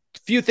business.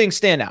 Few things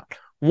stand out.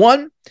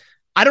 One,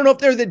 I don't know if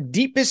they're the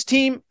deepest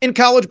team in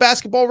college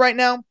basketball right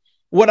now.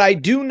 What I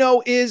do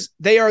know is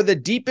they are the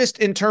deepest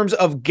in terms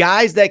of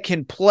guys that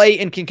can play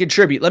and can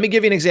contribute. Let me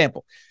give you an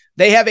example.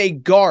 They have a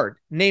guard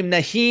named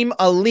Naheem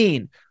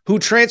Aline, who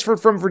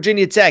transferred from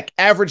Virginia Tech,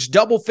 averaged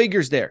double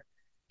figures there.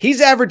 He's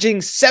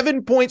averaging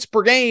 7 points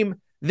per game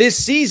this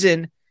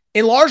season,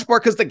 in large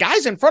part because the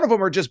guys in front of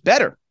him are just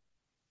better.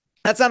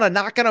 That's not a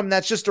knock on them.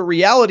 That's just a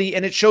reality,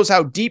 and it shows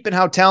how deep and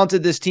how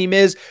talented this team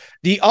is.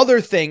 The other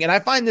thing, and I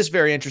find this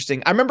very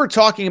interesting, I remember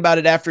talking about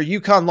it after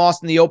UConn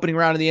lost in the opening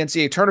round of the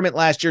NCAA tournament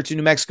last year to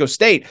New Mexico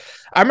State.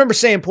 I remember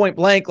saying point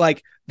blank,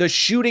 like, the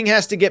shooting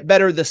has to get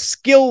better. The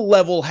skill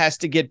level has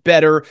to get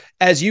better,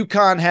 as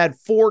UConn had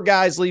 4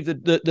 guys leave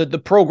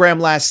the program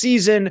last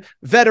season,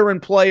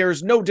 veteran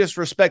players, no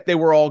disrespect. They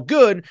were all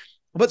good,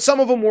 but some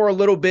of them were a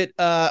little bit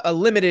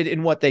limited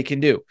in what they can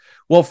do.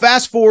 Well,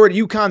 fast forward,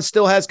 UConn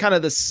still has kind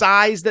of the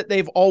size that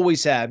they've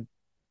always had.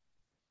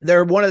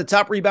 They're one of the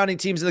top rebounding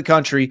teams in the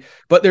country,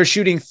 but they're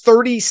shooting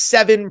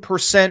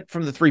 37%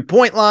 from the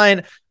three-point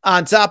line.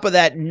 On top of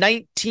that,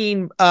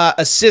 19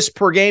 assists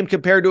per game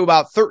compared to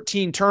about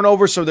 13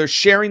 turnovers, so they're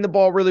sharing the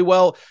ball really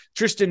well.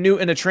 Tristan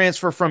Newton, a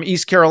transfer from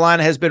East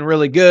Carolina, has been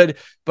really good,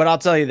 but I'll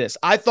tell you this.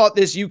 I thought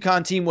this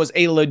UConn team was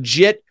a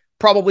legit,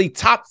 probably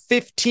top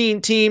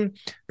 15 team,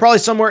 probably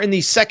somewhere in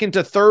the second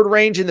to third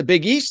range in the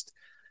Big East.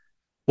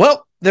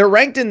 Well, they're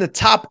ranked in the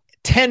top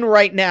 10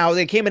 right now.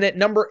 They came in at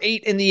number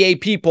 8 in the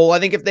AP poll. I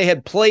think if they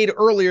had played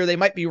earlier, they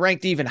might be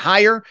ranked even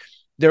higher.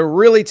 They're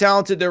really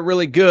talented. They're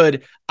really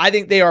good. I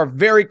think they are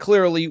very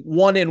clearly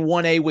 1 in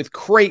 1A with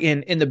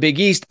Creighton in the Big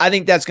East. I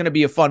think that's going to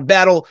be a fun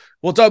battle.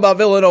 We'll talk about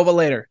Villanova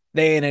later.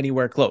 They ain't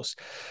anywhere close.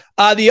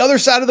 The other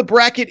side of the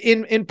bracket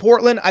in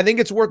Portland, I think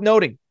it's worth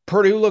noting.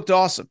 Purdue looked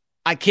awesome.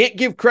 I can't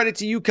give credit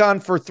to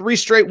UConn for 3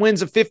 straight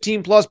wins of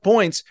 15-plus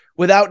points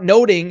without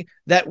noting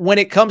that when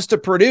it comes to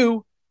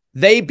Purdue,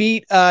 they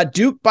beat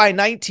Duke by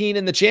 19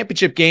 in the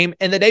championship game,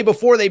 and the day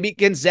before they beat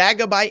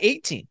Gonzaga by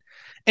 18.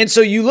 And so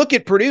you look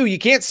at Purdue, you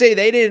can't say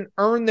they didn't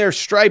earn their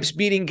stripes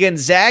beating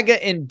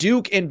Gonzaga and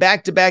Duke in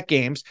back-to-back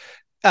games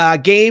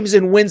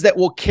and wins that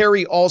will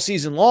carry all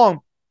season long.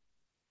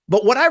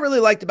 But what I really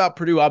liked about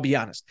Purdue, I'll be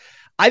honest,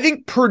 I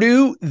think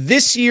Purdue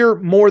this year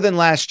more than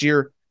last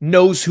year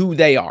knows who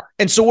they are.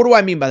 And so what do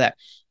I mean by that?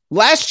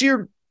 Last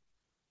year,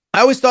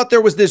 I always thought there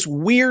was this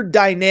weird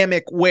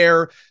dynamic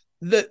where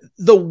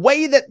the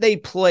way that they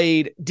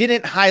played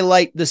didn't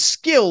highlight the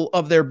skill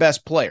of their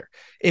best player.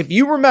 If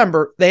you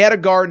remember, they had a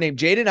guard named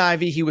Jaden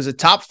Ivey. He was a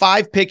top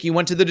 5 pick. He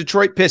went to the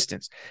Detroit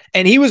Pistons,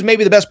 and he was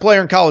maybe the best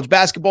player in college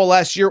basketball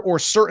last year, or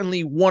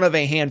certainly one of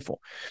a handful.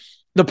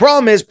 The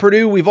problem is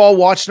Purdue, we've all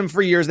watched them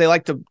for years. They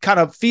like to kind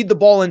of feed the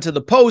ball into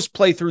the post,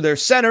 play through their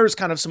centers,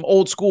 kind of some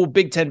old school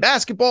Big Ten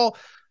basketball.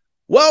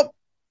 Well,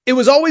 it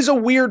was always a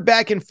weird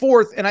back and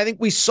forth, and I think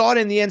we saw it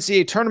in the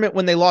NCAA tournament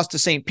when they lost to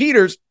St.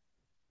 Peter's.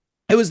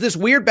 It was this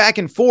weird back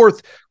and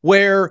forth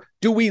where,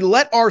 do we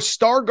let our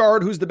star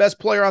guard, who's the best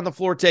player on the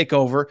floor, take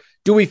over?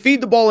 Do we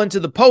feed the ball into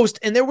the post?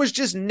 And there was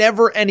just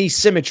never any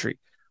symmetry.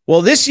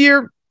 Well, this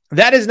year,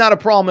 that is not a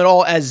problem at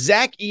all, as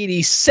Zach Edey,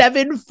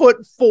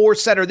 7'4"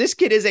 center. This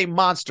kid is a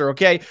monster,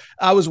 okay?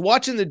 I was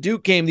watching the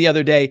Duke game the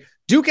other day.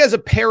 Duke has a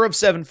pair of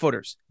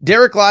 7-footers.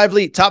 Derek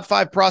Lively, top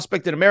 5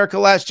 prospect in America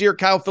last year.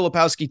 Kyle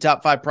Filipowski,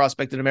 top 5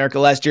 prospect in America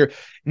last year.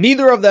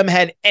 Neither of them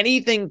had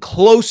anything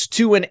close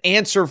to an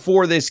answer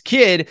for this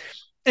kid.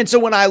 And so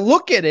when I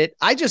look at it,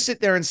 I just sit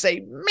there and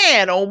say,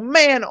 man, oh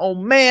man, oh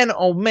man,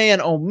 oh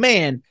man, oh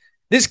man,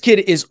 this kid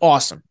is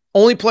awesome.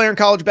 only player in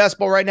college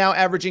basketball right now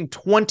averaging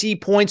 20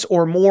 points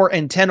or more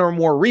and 10 or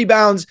more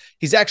rebounds.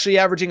 He's actually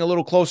averaging a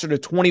little closer to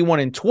 21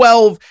 and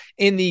 12.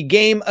 In the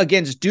game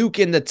against Duke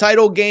in the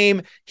title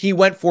game, he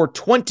went for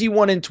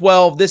 21 and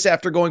 12. This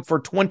after going for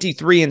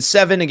 23 and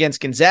 7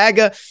 against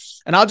Gonzaga.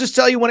 And I'll just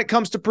tell you, when it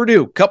comes to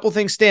Purdue, a couple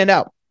things stand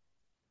out.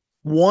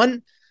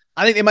 One,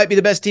 I think they might be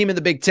the best team in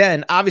the Big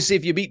Ten. Obviously,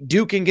 if you beat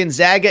Duke and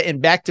Gonzaga in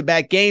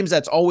back-to-back games,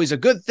 that's always a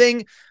good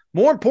thing.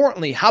 More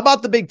importantly, how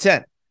about the Big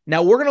Ten?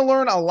 Now, we're going to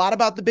learn a lot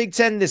about the Big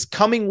Ten this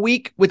coming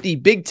week with the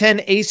Big Ten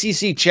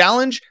ACC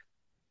Challenge.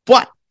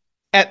 But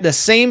at the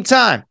same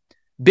time,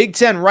 Big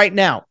Ten right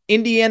now,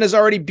 Indiana's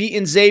already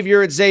beaten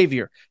Xavier at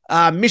Xavier.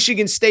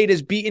 Michigan State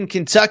has beaten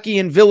Kentucky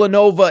and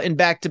Villanova in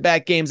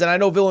back-to-back games. And I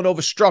know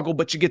Villanova struggled,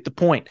 but you get the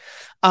point.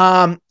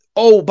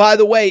 Oh, by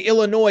the way,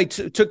 Illinois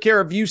took care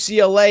of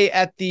UCLA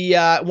at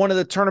the one of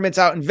the tournaments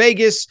out in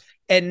Vegas,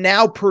 and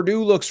now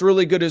Purdue looks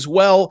really good as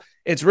well.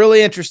 It's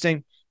really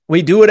interesting.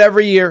 We do it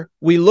every year.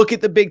 We look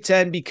at the Big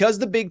Ten because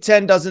the Big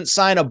Ten doesn't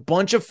sign a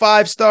bunch of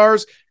 5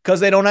 stars because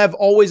they don't have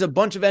always a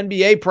bunch of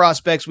NBA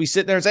prospects. We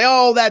sit there and say,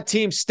 oh, that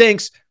team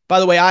stinks. By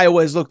the way,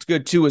 Iowa has looked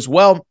good too as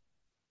well.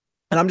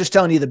 And I'm just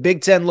telling you, the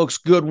Big Ten looks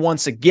good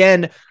once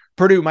again.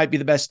 Purdue might be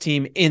the best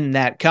team in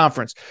that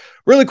conference.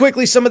 Really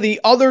quickly, some of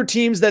the other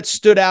teams that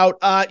stood out.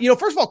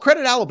 First of all,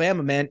 credit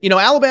Alabama, man.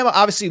 Alabama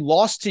obviously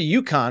lost to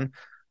UConn,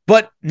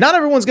 but not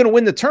everyone's going to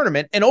win the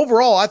tournament. And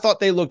overall, I thought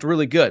they looked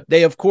really good.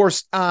 They, of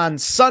course, on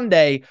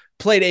Sunday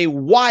played a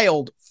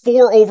wild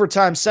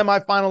 4-overtime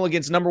semifinal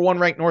against number 1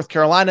 ranked North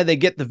Carolina. They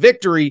get the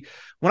victory.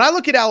 When I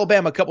look at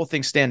Alabama, a couple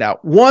things stand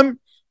out. One,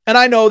 and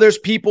I know there's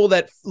people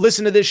that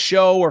listen to this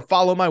show or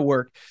follow my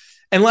work,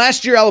 and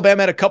last year,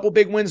 Alabama had a couple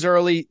big wins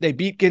early. They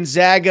beat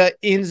Gonzaga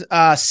in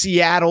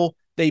Seattle.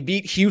 They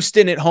beat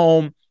Houston at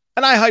home.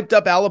 And I hyped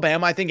up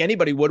Alabama. I think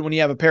anybody would when you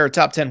have a pair of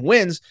top 10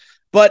 wins.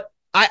 But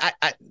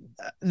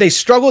they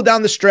struggled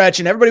down the stretch,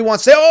 and everybody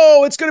wants to say,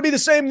 oh, it's going to be the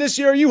same this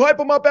year. You hype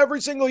them up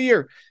every single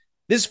year.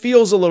 This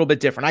feels a little bit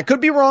different. I could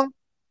be wrong.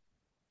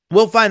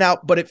 We'll find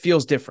out, but it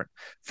feels different.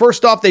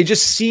 First off, they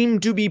just seem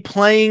to be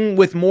playing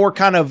with more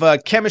kind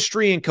of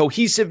chemistry and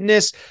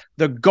cohesiveness.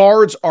 The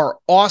guards are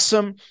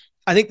awesome.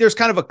 I think there's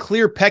kind of a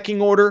clear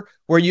pecking order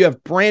where you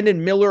have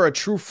Brandon Miller, a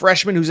true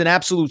freshman who's an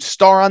absolute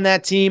star on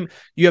that team.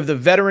 You have the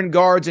veteran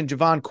guards and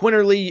Javon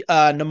Quinterly,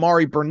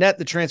 Namari Burnett,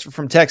 the transfer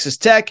from Texas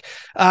Tech.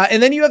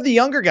 And then you have the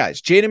younger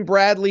guys, Jaden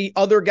Bradley,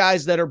 other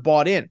guys that are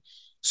bought in.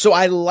 So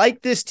I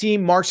like this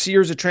team. Mark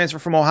Sears, a transfer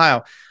from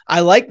Ohio. I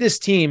like this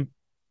team.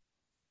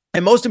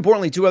 And most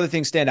importantly, 2 other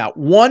things stand out.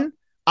 One,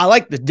 I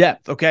like the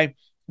depth, okay?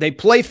 They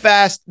play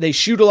fast. They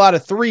shoot a lot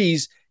of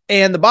threes.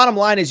 And the bottom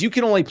line is you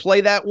can only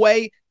play that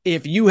way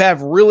if you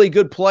have really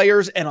good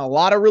players and a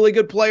lot of really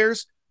good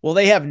players. Well,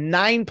 they have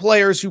 9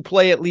 players who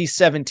play at least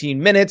 17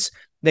 minutes.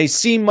 They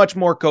seem much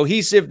more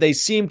cohesive. They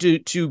seem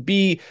to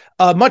be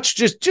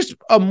just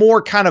a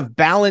more kind of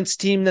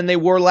balanced team than they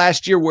were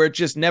last year, where it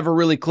just never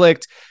really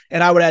clicked.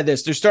 And I would add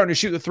this. They're starting to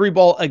shoot the 3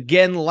 ball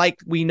again like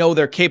we know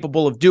they're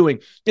capable of doing.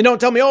 And don't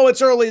tell me, oh,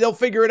 it's early, they'll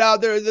figure it out,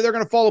 they're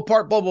going to fall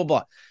apart, blah, blah,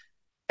 blah.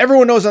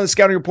 Everyone knows on the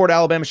scouting report,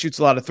 Alabama shoots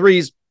a lot of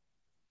threes.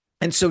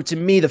 And so to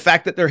me, the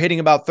fact that they're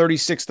hitting about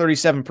 36,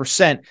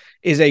 37%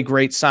 is a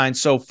great sign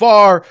so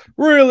far.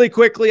 Really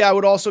quickly, I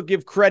would also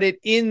give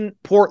credit in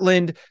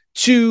Portland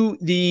to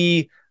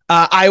the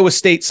Iowa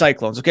State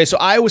Cyclones. Okay, so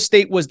Iowa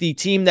State was the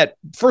team that,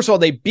 first of all,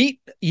 they beat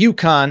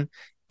UConn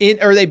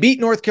they beat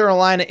North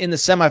Carolina in the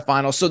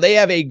semifinals. So they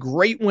have a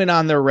great win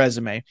on their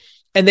resume.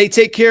 And they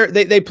take care,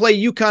 they play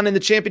UConn in the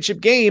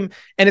championship game.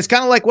 And it's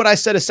kind of like what I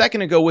said a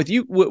second ago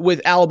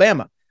with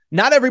Alabama.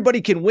 Not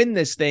everybody can win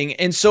this thing.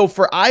 And so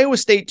for Iowa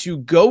State to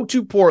go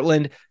to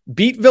Portland,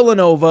 beat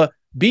Villanova,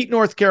 beat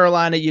North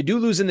Carolina, you do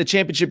lose in the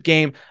championship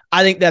game,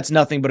 I think that's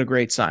nothing but a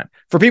great sign.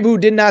 For people who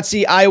did not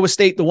see Iowa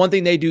State, the one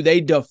thing they do, they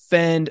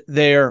defend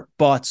their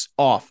butts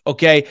off,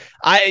 okay?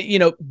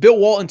 Bill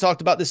Walton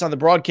talked about this on the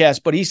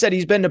broadcast, but he said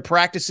he's been to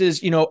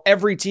practices,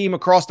 every team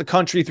across the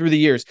country through the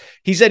years.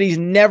 He said he's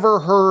never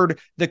heard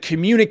the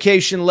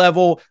communication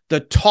level,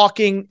 the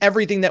talking,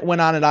 everything that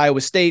went on at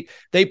Iowa State.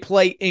 They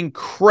play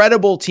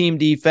incredible team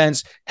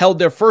defense, held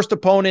their first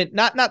opponent,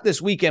 not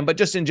this weekend, but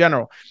just in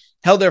general,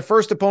 held their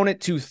first opponent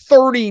to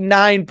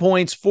 39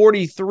 points,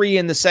 43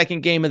 in the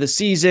second game of the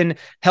season,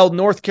 held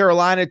North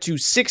Carolina to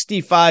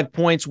 65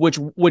 points,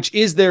 which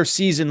is their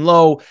season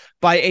low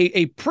by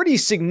a pretty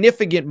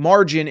significant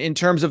margin in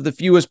terms of the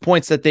fewest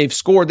points that they've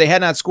scored. They had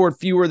not scored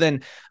fewer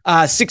than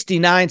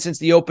 69 since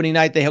the opening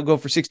night. They'll go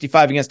for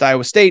 65 against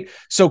Iowa State.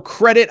 So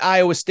credit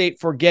Iowa State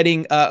for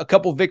getting a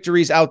couple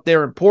victories out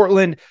there in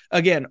Portland.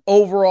 Again,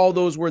 overall,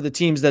 those were the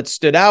teams that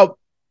stood out.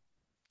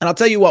 And I'll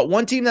tell you what,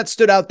 one team that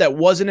stood out that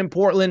wasn't in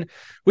Portland,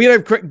 we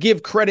got to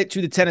give credit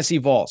to the Tennessee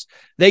Vols.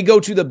 They go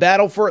to the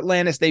battle for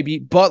Atlantis. They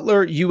beat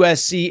Butler,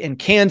 USC, and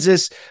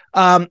Kansas.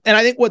 And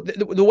I think what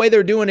the way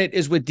they're doing it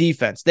is with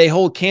defense. They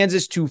hold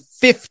Kansas to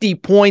 50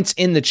 points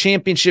in the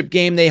championship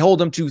game. They hold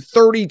them to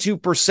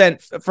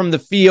 32% from the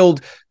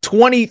field,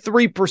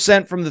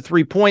 23% from the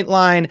 3-point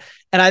line.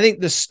 And I think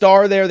the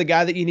star there, the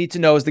guy that you need to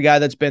know, is the guy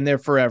that's been there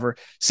forever.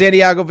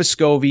 Santiago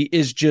Vescovi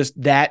is just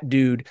that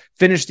dude.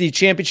 Finished the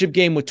championship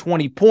game with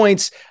 20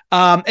 points.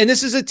 And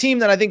this is a team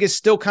that I think is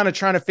still kind of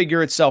trying to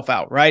figure itself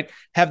out, right?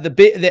 Have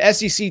the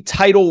SEC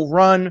title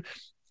run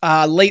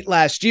late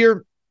last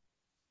year.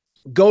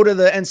 Go to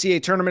the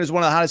NCAA tournament as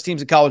one of the hottest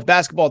teams in college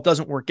basketball. It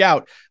doesn't work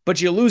out,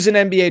 but you lose an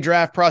NBA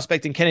draft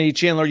prospect in Kennedy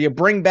Chandler. You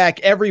bring back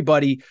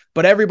everybody,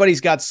 but everybody's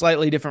got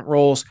slightly different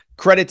roles.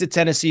 Credit to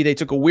Tennessee. They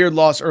took a weird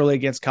loss early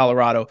against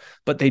Colorado,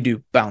 but they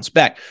do bounce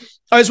back.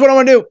 All right, that's what I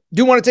want to do.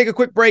 Do want to take a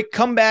quick break,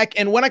 come back,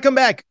 and when I come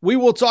back, we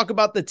will talk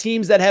about the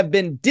teams that have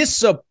been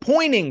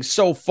disappointing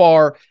so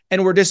far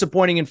and were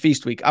disappointing in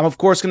Feast Week. I'm, of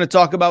course, going to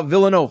talk about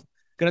Villanova,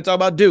 going to talk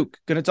about Duke,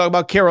 going to talk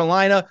about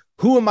Carolina.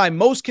 Who am I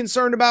most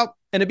concerned about?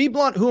 And to be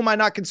blunt, who am I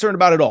not concerned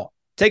about at all?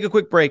 Take a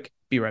quick break.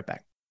 Be right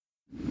back.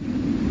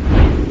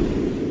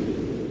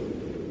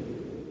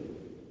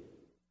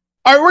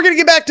 All right, we're going to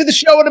get back to the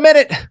show in a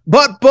minute.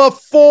 But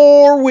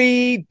before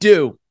we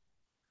do,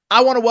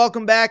 I want to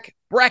welcome back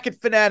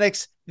Bracket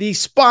Fanatics, the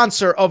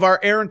sponsor of our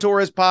Aaron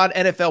Torres Pod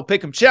NFL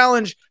Pick'em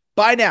Challenge.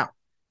 By now,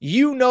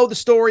 you know the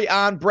story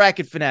on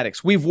Bracket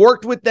Fanatics. We've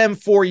worked with them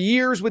for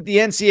years with the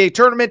NCAA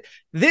tournament.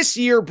 This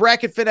year,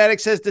 Bracket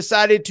Fanatics has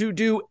decided to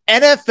do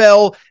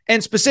NFL,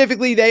 and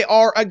specifically, they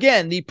are,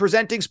 again, the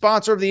presenting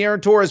sponsor of the Aaron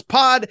Torres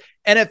Pod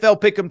NFL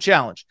Pick'em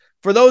Challenge.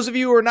 For those of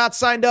you who are not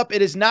signed up,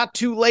 it is not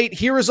too late.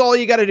 Here is all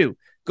you got to do.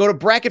 Go to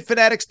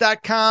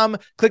bracketfanatics.com,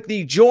 click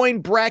the Join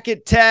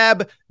Bracket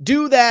tab.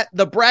 Do that.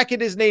 The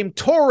bracket is named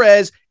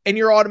Torres, and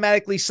you're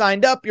automatically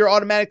signed up. You're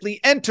automatically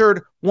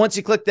entered once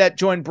you click that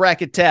Join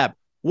Bracket tab.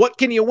 What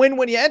can you win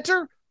when you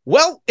enter?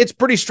 Well, it's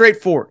pretty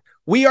straightforward.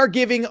 We are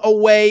giving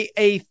away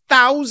a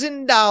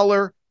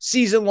 $1,000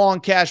 season-long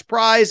cash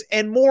prize.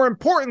 And more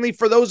importantly,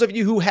 for those of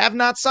you who have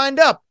not signed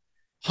up,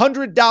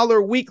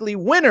 $100 weekly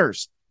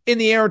winners in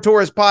the Aaron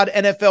Torres Pod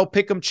NFL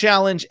Pick'em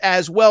Challenge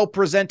as well,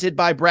 presented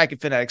by Bracket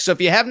Fanatics. So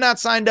if you have not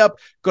signed up,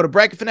 go to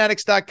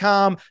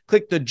bracketfanatics.com,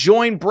 click the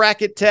Join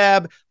Bracket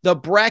tab. The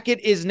bracket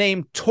is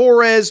named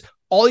Torres.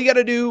 All you got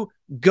to do,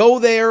 go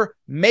there,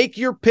 make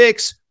your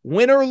picks,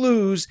 win or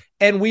lose,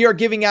 and we are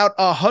giving out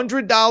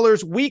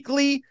 $100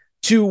 weekly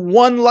to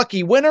one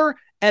lucky winner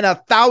and a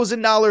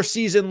 $1,000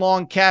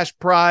 season-long cash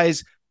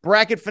prize.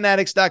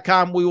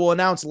 BracketFanatics.com. We will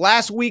announce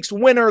last week's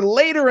winner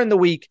later in the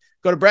week.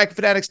 Go to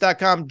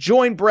BracketFanatics.com,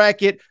 join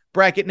bracket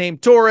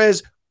named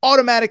Torres,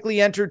 automatically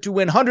entered to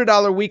win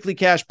 $100 weekly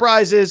cash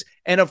prizes,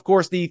 and of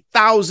course, the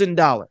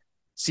 $1,000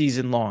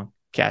 season-long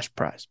cash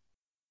prize.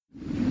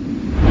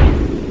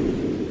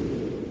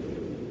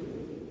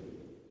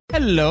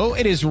 Hello,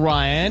 it is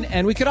Ryan,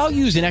 and we could all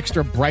use an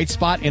extra bright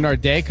spot in our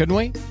day, couldn't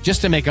we?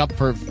 Just to make up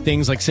for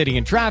things like sitting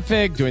in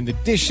traffic, doing the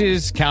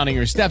dishes, counting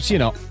your steps, you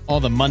know,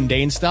 all the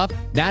mundane stuff.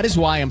 That is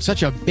why I'm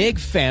such a big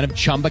fan of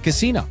Chumba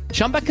Casino.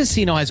 Chumba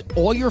Casino has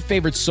all your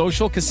favorite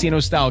social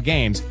casino-style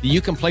games that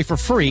you can play for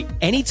free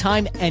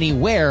anytime,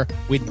 anywhere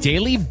with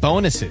daily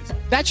bonuses.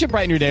 That should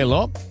brighten your day a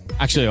little.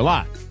 Actually, a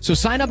lot. So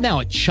sign up now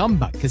at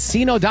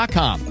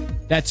ChumbaCasino.com.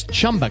 That's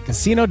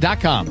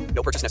ChumbaCasino.com.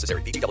 No purchase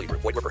necessary. VGW Group.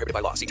 Void where prohibited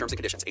by law. See terms and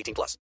conditions.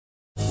 18+.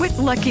 With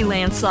Lucky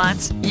Land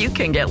Slots, you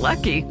can get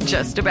lucky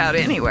just about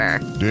anywhere.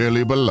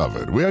 Dearly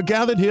beloved, we are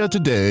gathered here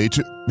today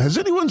to... Has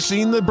anyone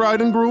seen the bride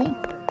and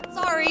groom?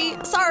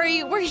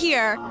 Sorry, we're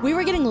here. We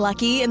were getting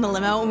lucky in the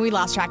limo and we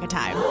lost track of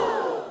time.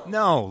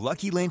 No,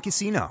 Lucky Land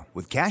Casino.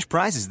 With cash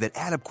prizes that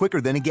add up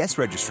quicker than a guest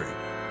registry.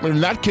 In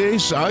that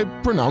case, I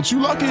pronounce you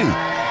lucky.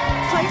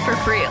 Play for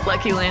free at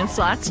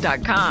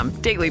LuckyLandSlots.com.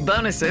 Daily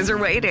bonuses are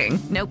waiting.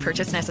 No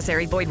purchase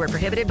necessary. Void where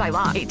prohibited by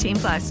law.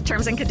 18+.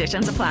 Terms and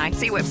conditions apply.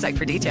 See website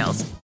for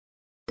details.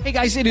 Hey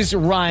guys, it is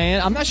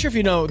Ryan. I'm not sure if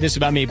you know this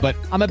about me, but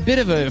I'm a bit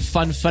of a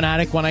fun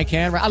fanatic when I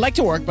can. I like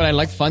to work, but I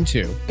like fun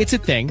too. It's a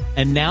thing.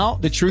 And now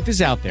the truth is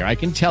out there. I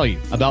can tell you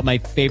about my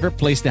favorite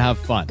place to have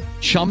fun.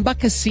 Chumba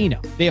Casino.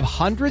 They have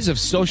hundreds of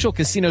social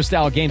casino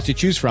style games to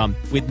choose from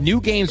with new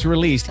games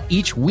released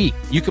each week.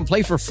 You can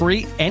play for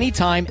free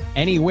anytime,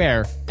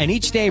 anywhere. And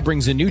each day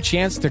brings a new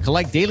chance to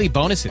collect daily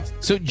bonuses.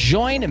 So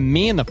join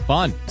me in the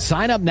fun.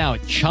 Sign up now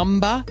at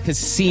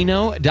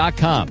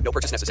ChumbaCasino.com. No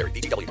purchase necessary.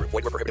 VGW Group.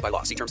 Void where prohibited by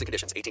law. See terms and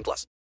conditions.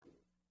 18+.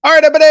 All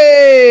right,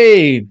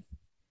 everybody.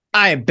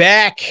 I am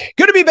back.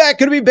 Good to be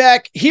back.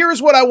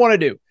 Here's what I want to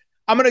do.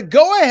 I'm going to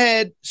go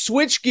ahead,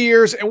 switch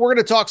gears, and we're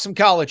going to talk some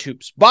college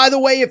hoops. By the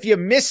way, if you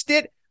missed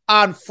it,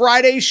 on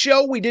Friday's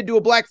show, we did do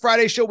a Black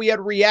Friday show. We had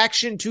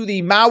reaction to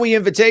the Maui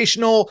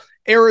Invitational,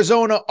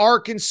 Arizona,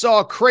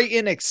 Arkansas,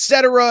 Creighton,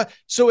 etc.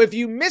 So if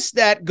you missed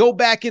that, go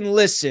back and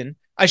listen.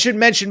 I should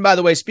mention, by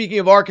the way, speaking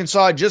of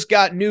Arkansas, I just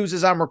got news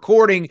as I'm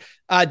recording.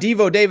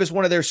 Devo Davis,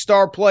 one of their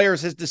star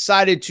players, has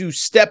decided to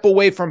step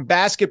away from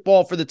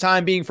basketball for the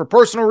time being for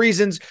personal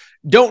reasons.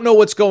 Don't know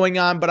what's going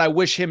on, but I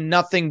wish him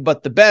nothing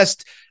but the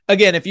best.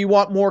 Again, if you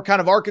want more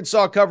kind of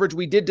Arkansas coverage,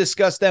 we did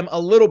discuss them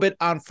a little bit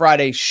on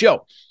Friday's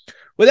show.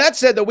 With that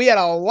said, though, we had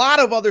a lot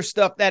of other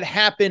stuff that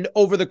happened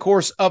over the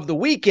course of the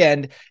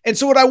weekend. And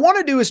so what I want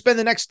to do is spend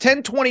the next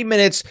 10, 20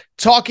 minutes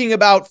talking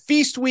about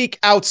Feast Week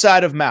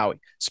outside of Maui.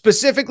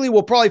 Specifically,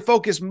 we'll probably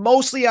focus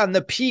mostly on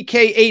the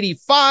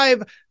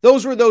PK85.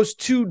 Those were those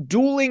two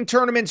dueling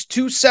tournaments,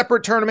 two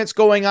separate tournaments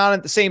going on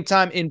at the same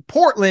time in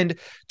Portland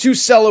to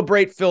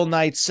celebrate Phil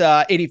Knight's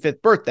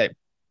 85th birthday.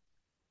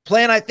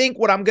 Plan, I think,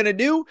 what I'm going to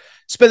do,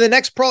 spend the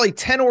next probably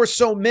 10 or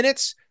so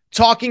minutes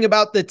talking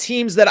about the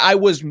teams that I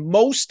was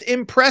most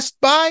impressed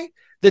by,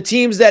 the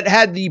teams that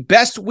had the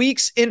best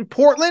weeks in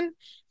Portland,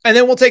 and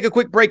then we'll take a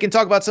quick break and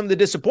talk about some of the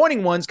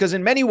disappointing ones, because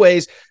in many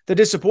ways, the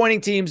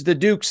disappointing teams, the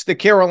Dukes, the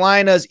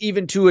Carolinas,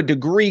 even to a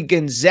degree,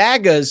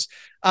 Gonzagas,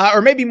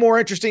 are maybe more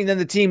interesting than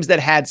the teams that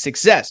had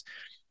success.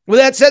 With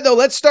that said, though,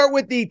 let's start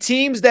with the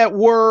teams that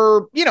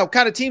were,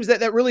 kind of teams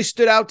that really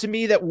stood out to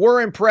me, that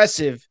were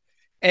impressive.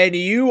 And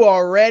you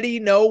already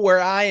know where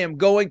I am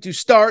going to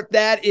start.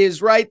 That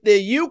is right.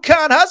 The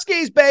UConn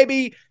Huskies,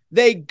 baby.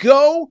 They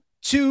go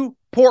to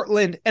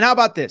Portland. And how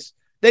about this?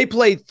 They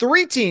played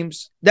 3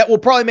 teams that will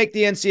probably make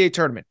the NCAA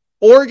tournament: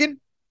 Oregon,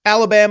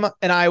 Alabama,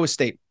 and Iowa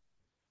State.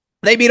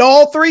 They beat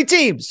all 3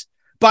 teams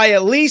by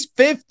at least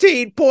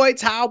 15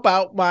 points. How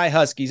about my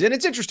Huskies? And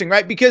it's interesting,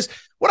 right? Because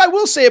what I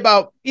will say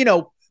about,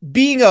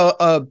 being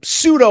a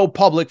pseudo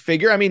public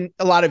figure, I mean,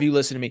 a lot of you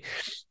listen to me,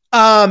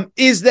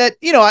 is that,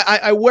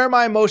 I wear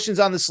my emotions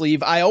on the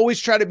sleeve. I always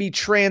try to be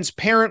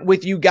transparent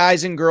with you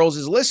guys and girls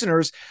as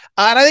listeners.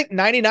 And I think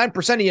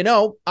 99%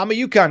 of I'm a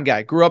UConn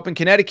guy. Grew up in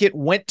Connecticut,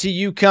 went to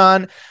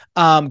UConn,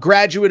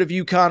 graduate of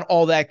UConn,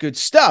 all that good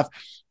stuff.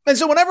 And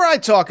so whenever I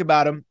talk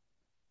about them,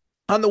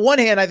 on the one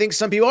hand, I think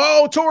some people,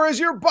 oh, Torres,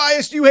 you're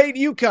biased. You hate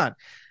UConn.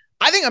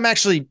 I think I'm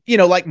actually,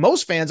 like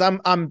most fans,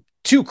 I'm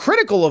too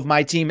critical of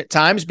my team at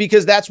times,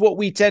 because that's what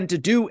we tend to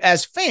do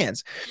as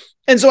fans.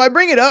 And so I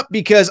bring it up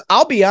because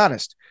I'll be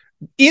honest,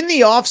 in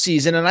the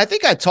offseason, and I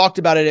think I talked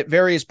about it at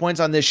various points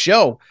on this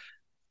show,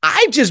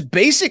 I just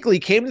basically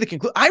came to the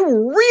conclusion, I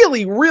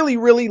really, really,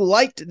 really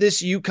liked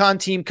this UConn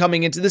team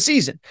coming into the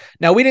season.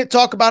 Now, we didn't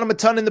talk about them a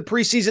ton in the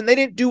preseason. They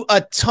didn't do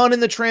a ton in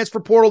the transfer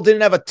portal,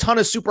 didn't have a ton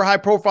of super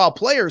high-profile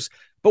players.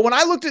 But when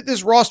I looked at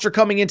this roster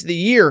coming into the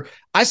year,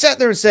 I sat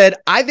there and said,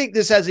 I think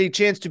this has a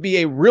chance to be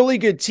a really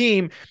good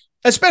team,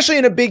 especially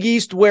in a Big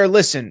East where,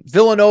 listen,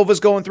 Villanova's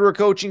going through a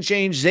coaching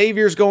change,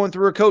 Xavier's going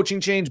through a coaching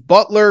change,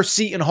 Butler,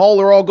 Seton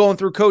Hall are all going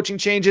through coaching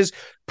changes.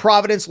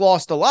 Providence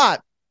lost a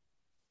lot.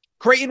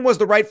 Creighton was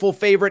the rightful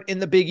favorite in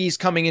the Big East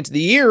coming into the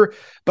year,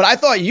 but I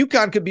thought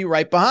UConn could be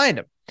right behind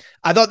them.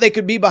 I thought they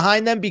could be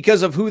behind them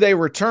because of who they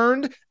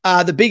returned.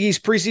 The Big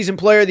East preseason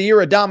player of the year,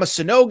 Adama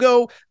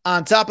Sanogo.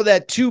 On top of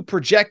that, 2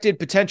 projected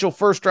potential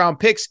first-round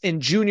picks in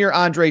junior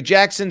Andre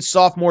Jackson,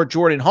 sophomore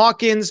Jordan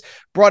Hawkins.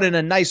 Brought in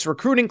a nice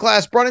recruiting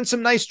class, brought in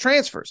some nice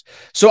transfers.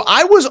 So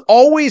I was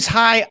always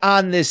high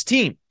on this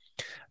team.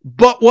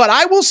 But what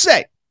I will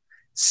say,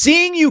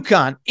 seeing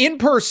UConn in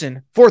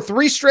person for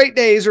 3 straight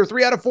days, or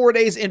 3 out of 4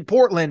 days in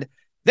Portland,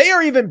 they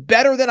are even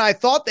better than I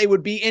thought they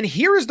would be. And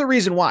here is the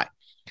reason why.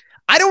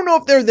 I don't know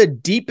if they're the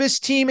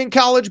deepest team in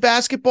college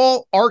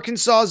basketball.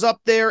 Arkansas is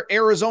up there.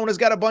 Arizona's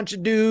got a bunch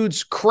of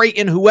dudes,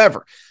 Creighton,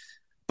 whoever.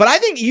 But I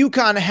think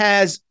UConn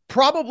has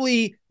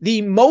probably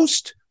the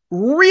most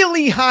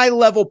really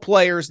high-level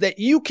players that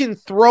you can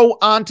throw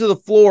onto the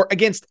floor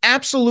against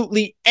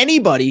absolutely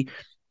anybody,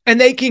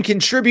 and they can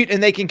contribute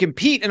and they can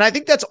compete. And I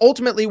think that's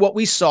ultimately what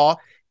we saw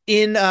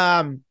in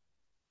the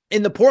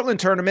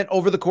Portland tournament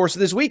over the course of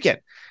this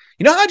weekend.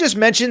 You know how I just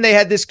mentioned they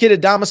had this kid,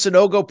 Adama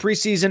Sanogo,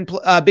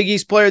 preseason Big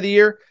East player of the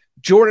year,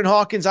 Jordan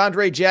Hawkins,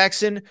 Andre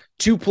Jackson,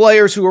 2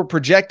 players who were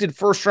projected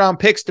first-round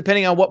picks,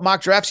 depending on what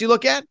mock drafts you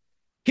look at?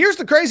 Here's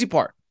the crazy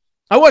part.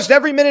 I watched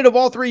every minute of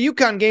all 3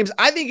 UConn games.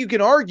 I think you can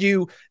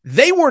argue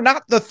they were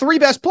not the 3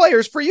 best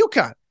players for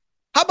UConn.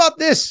 How about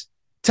this?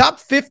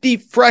 Top 50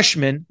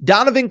 freshman,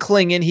 Donovan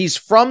Clingan. He's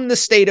from the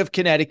state of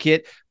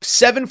Connecticut,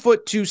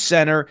 7'2"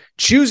 center,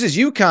 chooses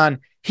UConn.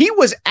 He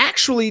was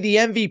actually the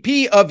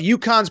MVP of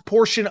UConn's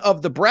portion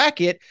of the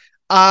bracket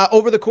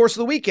over the course of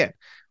the weekend.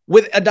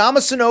 With Adama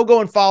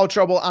Sanogo in foul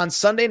trouble on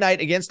Sunday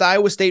night against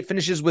Iowa State,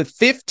 finishes with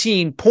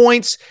 15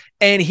 points,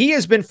 and he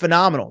has been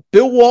phenomenal.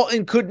 Bill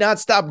Walton could not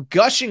stop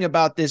gushing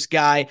about this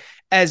guy,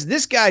 as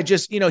this guy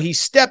just, he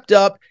stepped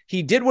up.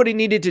 He did what he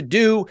needed to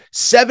do.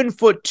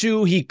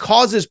 7'2". He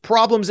causes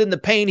problems in the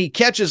paint. He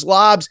catches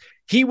lobs.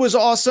 He was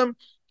awesome.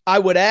 I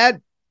would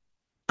add,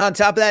 on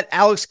top of that,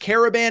 Alex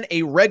Caravan,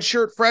 a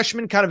redshirt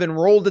freshman, kind of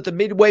enrolled at the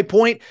midway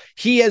point.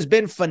 He has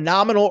been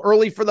phenomenal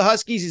early for the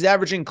Huskies. He's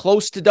averaging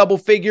close to double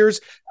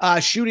figures,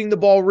 shooting the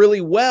ball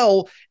really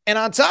well. And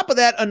on top of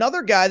that,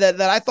 another guy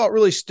that I thought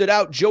really stood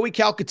out, Joey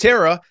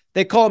Calcaterra.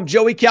 They call him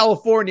Joey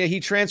California.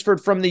 He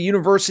transferred from the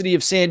University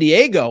of San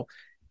Diego.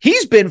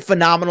 He's been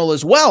phenomenal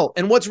as well.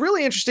 And what's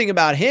really interesting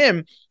about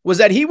him was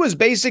that he was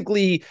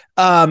basically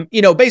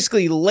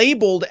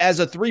labeled as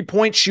a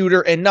 3-point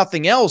shooter and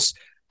nothing else.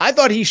 I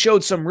thought he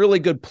showed some really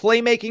good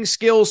playmaking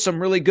skills,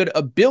 some really good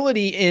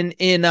ability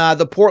in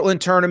the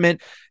Portland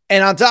tournament.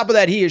 And on top of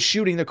that, he is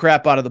shooting the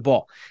crap out of the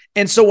ball.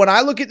 And so when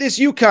I look at this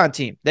UConn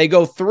team, they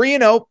go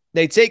 3-0.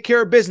 They take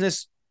care of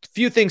business.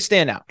 Few things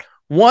stand out.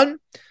 One,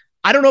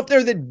 I don't know if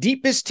they're the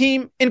deepest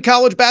team in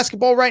college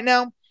basketball right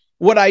now.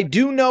 What I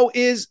do know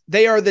is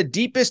they are the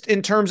deepest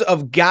in terms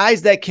of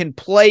guys that can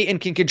play and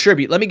can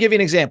contribute. Let me give you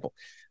an example.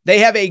 They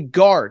have a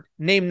guard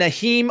named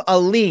Naheem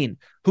Aline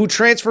who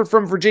transferred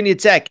from Virginia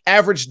Tech,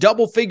 averaged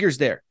double figures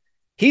there.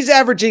 He's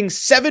averaging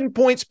 7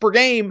 points per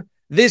game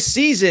this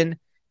season,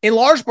 in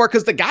large part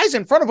because the guys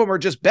in front of him are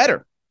just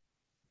better.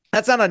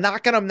 That's not a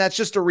knock on them. That's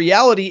just a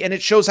reality, and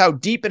it shows how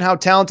deep and how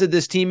talented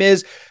this team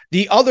is.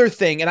 The other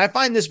thing, and I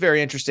find this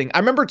very interesting, I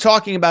remember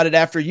talking about it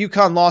after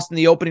UConn lost in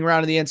the opening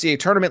round of the NCAA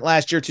tournament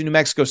last year to New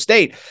Mexico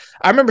State.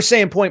 I remember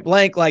saying point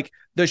blank, like,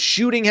 the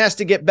shooting has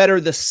to get better.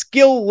 The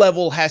skill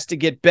level has to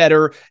get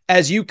better,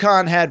 as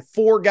UConn had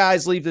 4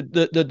 guys leave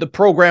the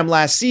program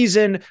last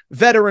season,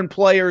 veteran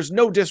players,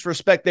 no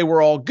disrespect, they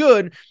were all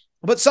good,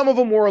 but some of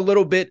them were a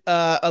little bit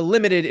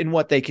limited in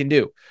what they can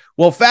do.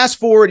 Well, fast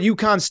forward,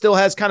 UConn still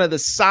has kind of the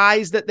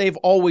size that they've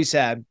always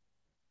had.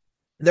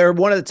 They're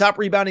one of the top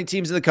rebounding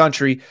teams in the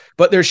country,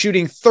 but they're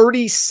shooting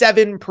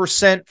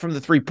 37% from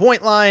the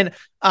three-point line.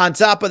 On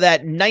top of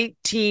that,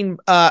 19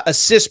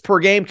 assists per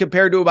game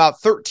compared to about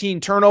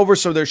 13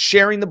 turnovers, so they're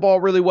sharing the ball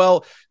really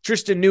well.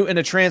 Tristan Newton,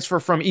 a transfer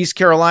from East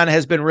Carolina,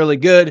 has been really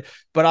good,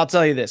 but I'll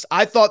tell you this.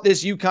 I thought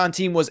this UConn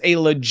team was a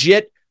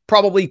legit,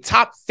 probably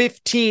top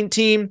 15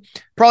 team,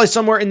 probably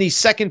somewhere in the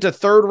second to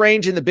third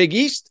range in the Big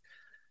East.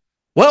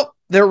 Well,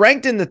 they're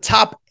ranked in the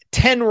top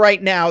 10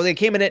 right now. They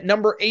came in at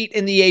number 8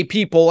 in the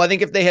AP poll. I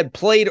think if they had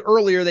played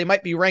earlier, they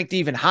might be ranked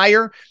even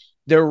higher.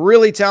 They're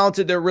really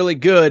talented. They're really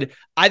good.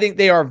 I think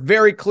they are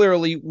very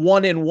clearly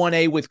 1 in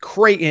 1A with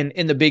Creighton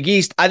in the Big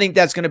East. I think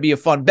that's going to be a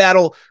fun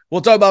battle.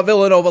 We'll talk about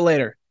Villanova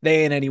later.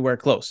 They ain't anywhere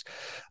close.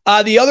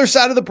 The other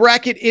side of the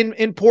bracket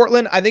in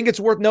Portland, I think it's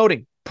worth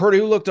noting.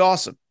 Purdue looked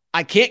awesome.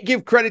 I can't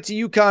give credit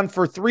to UConn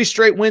for 3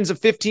 straight wins of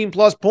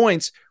 15-plus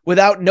points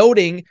without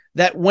noting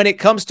that when it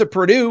comes to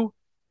Purdue,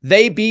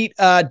 they beat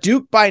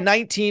Duke by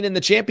 19 in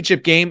the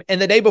championship game,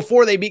 and the day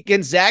before they beat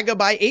Gonzaga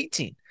by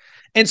 18.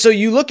 And so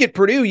you look at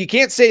Purdue, you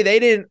can't say they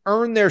didn't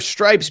earn their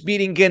stripes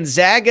beating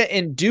Gonzaga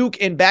and Duke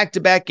in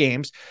back-to-back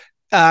games,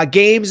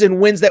 games and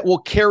wins that will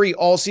carry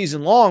all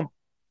season long.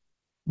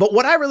 But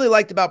what I really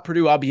liked about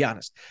Purdue, I'll be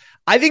honest,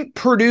 I think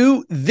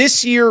Purdue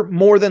this year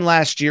more than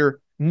last year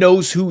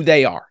knows who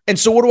they are. And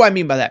so what do I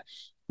mean by that?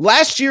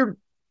 Last year,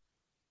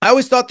 I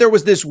always thought there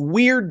was this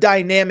weird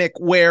dynamic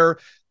where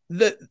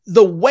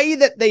the way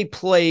that they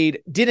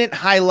played didn't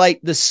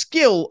highlight the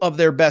skill of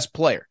their best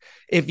player.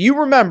 If you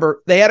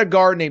remember, they had a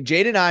guard named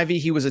Jaden Ivey.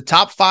 He was a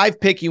top 5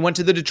 pick. He went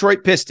to the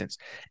Detroit Pistons,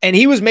 and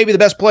he was maybe the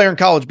best player in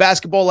college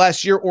basketball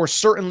last year, or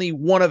certainly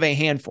one of a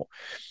handful.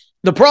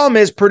 The problem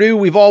is Purdue,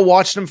 we've all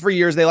watched them for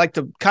years. They like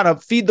to kind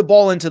of feed the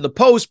ball into the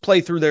post,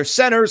 play through their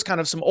centers, kind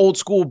of some old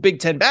school Big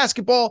Ten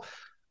basketball.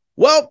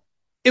 Well,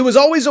 it was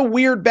always a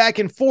weird back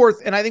and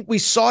forth, and I think we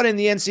saw it in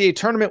the NCAA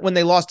tournament when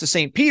they lost to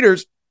St.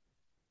 Peter's.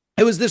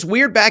 It was this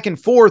weird back and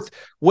forth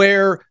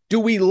where do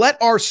we let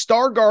our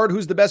star guard,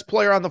 who's the best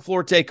player on the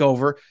floor, take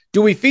over?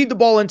 Do we feed the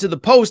ball into the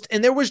post?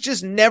 And there was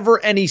just never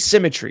any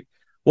symmetry.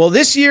 Well,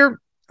 this year,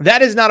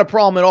 that is not a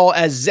problem at all,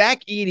 as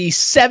Zach Edey,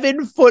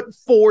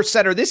 7'4"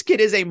 center. This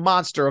kid is a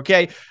monster,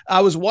 okay?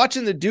 I was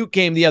watching the Duke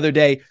game the other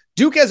day.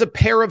 Duke has a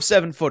pair of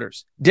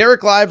 7-footers.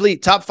 Derek Lively,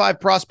 top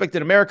 5 prospect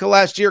in America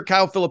last year.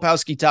 Kyle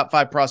Filipowski, top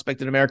 5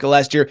 prospect in America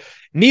last year.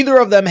 Neither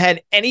of them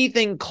had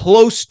anything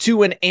close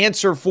to an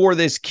answer for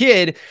this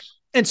kid.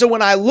 And so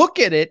when I look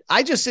at it,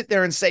 I just sit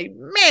there and say,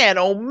 man,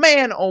 oh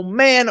man, oh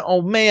man,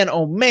 oh man,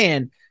 oh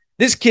man,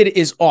 this kid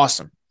is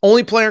awesome.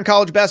 Only player in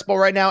college basketball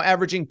right now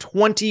averaging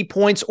 20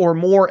 points or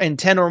more and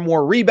 10 or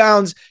more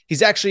rebounds.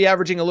 He's actually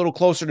averaging a little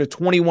closer to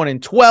 21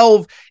 and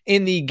 12.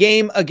 In the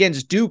game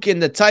against Duke in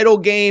the title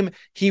game,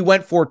 he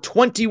went for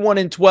 21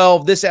 and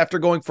 12. This after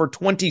going for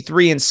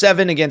 23 and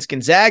 7 against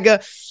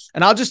Gonzaga.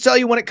 And I'll just tell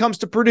you, when it comes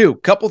to Purdue, a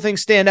couple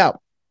things stand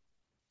out.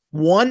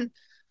 One,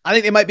 I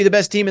think they might be the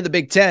best team in the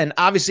Big Ten.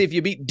 Obviously, if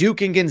you beat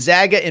Duke and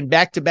Gonzaga in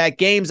back-to-back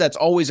games, that's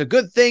always a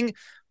good thing.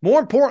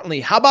 More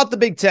importantly, how about the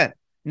Big Ten?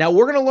 Now,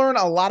 we're going to learn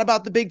a lot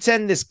about the Big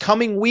Ten this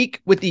coming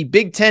week with the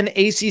Big Ten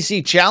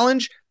ACC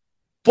Challenge.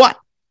 But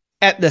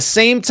at the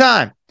same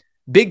time,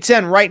 Big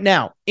Ten right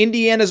now,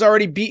 Indiana's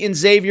already beaten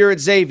Xavier at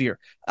Xavier.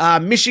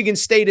 Michigan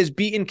State has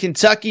beaten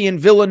Kentucky and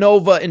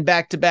Villanova in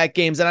back-to-back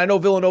games. And I know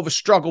Villanova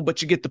struggled,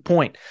 but you get the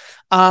point.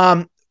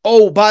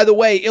 Oh, by the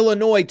way,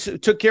 Illinois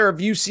took care of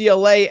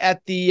UCLA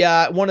at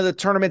the one of the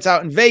tournaments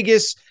out in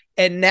Vegas.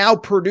 And now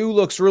Purdue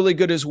looks really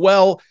good as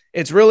well.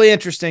 It's really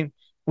interesting.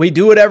 We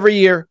do it every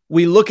year.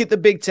 We look at the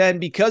Big Ten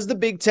because the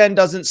Big Ten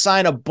doesn't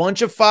sign a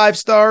bunch of 5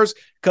 stars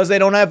because they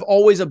don't have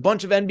always a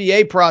bunch of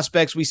NBA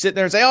prospects. We sit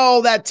there and say,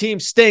 oh, that team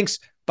stinks.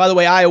 By the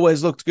way, Iowa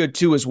has looked good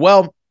too as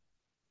well.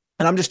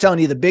 And I'm just telling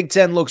you, the Big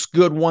Ten looks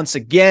good once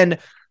again.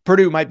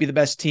 Purdue might be the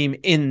best team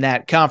in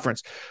that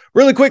conference.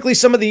 Really quickly,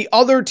 some of the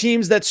other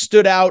teams that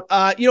stood out.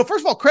 First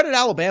of all, credit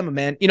Alabama,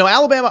 man.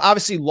 Alabama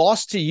obviously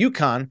lost to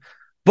UConn,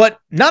 but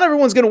not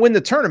everyone's going to win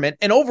the tournament.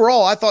 And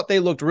overall, I thought they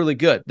looked really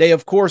good. They,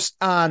 of course,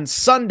 on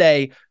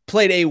Sunday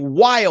played a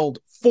wild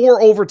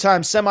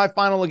 4-overtime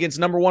semifinal against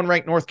number 1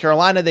 ranked North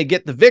Carolina. They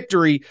get the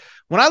victory.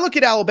 When I look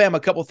at Alabama, a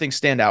couple things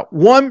stand out.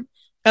 One,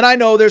 and I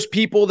know there's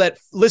people that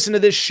listen to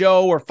this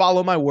show or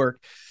follow my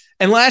work,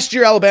 and last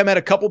year Alabama had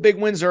a couple big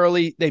wins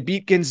early. They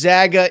beat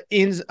Gonzaga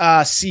in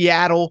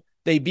Seattle.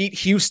 They beat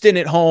Houston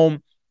at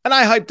home. And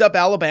I hyped up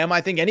Alabama.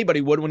 I think anybody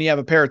would when you have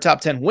a pair of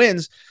top 10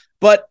 wins.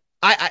 But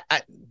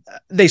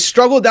they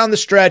struggled down the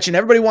stretch, and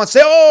everybody wants to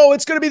say, oh,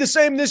 it's going to be the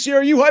same this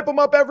year. You hype them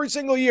up every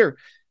single year.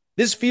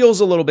 This feels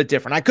a little bit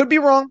different. I could be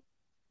wrong.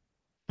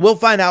 We'll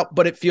find out,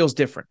 but it feels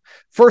different.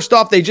 First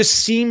off, they just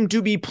seem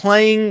to be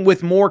playing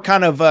with more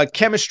kind of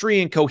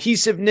chemistry and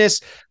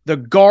cohesiveness. The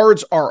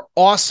guards are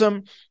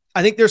awesome.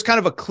 I think there's kind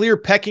of a clear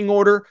pecking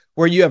order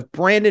where you have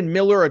Brandon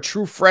Miller, a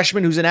true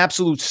freshman who's an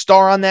absolute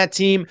star on that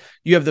team.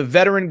 You have the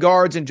veteran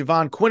guards and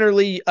Javon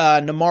Quinterly,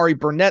 Namari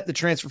Burnett, the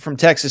transfer from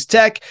Texas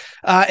Tech.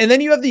 And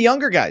then you have the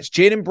younger guys,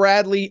 Jaden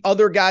Bradley,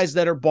 other guys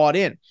that are bought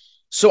in.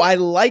 So I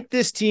like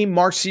this team.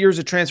 Mark Sears,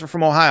 a transfer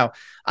from Ohio.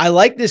 I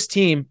like this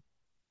team.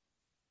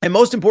 And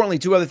most importantly,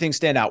 two other things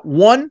stand out.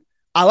 One,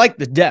 I like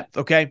the depth,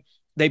 okay?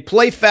 They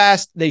play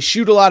fast. They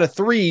shoot a lot of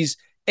threes.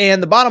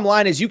 And the bottom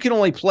line is you can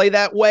only play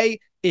that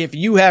way if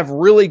you have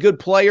really good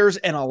players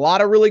and a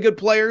lot of really good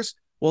players.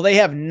 Well, they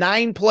have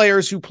 9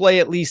 players who play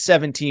at least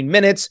 17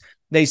 minutes.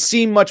 They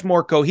seem much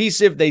more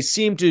cohesive. They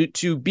seem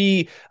to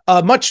be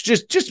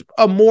just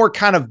a more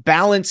kind of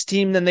balanced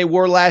team than they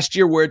were last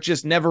year, where it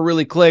just never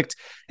really clicked.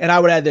 And I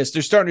would add this.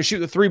 They're starting to shoot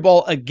the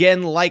 3-ball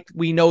again like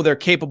we know they're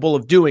capable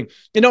of doing.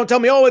 And don't tell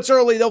me, oh, it's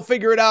early, they'll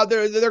figure it out,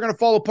 they're going to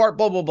fall apart,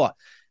 blah, blah, blah.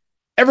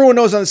 Everyone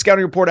knows on the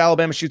scouting report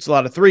Alabama shoots a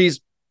lot of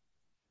threes.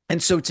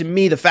 And so to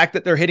me, the fact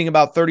that they're hitting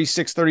about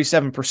 36,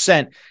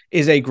 37%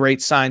 is a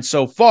great sign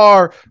so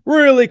far.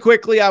 Really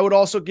quickly, I would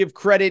also give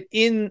credit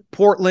in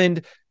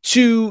Portland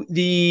to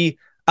the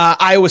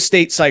Iowa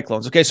State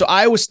Cyclones. Okay, so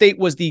Iowa State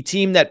was the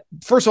team that,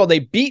 first of all, they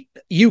beat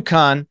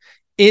UConn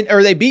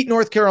they beat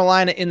North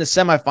Carolina in the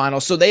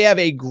semifinals. So they have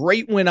a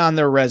great win on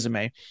their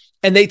resume.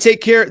 And they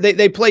take care,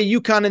 they play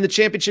UConn in the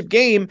championship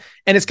game.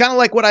 And it's kind of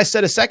like what I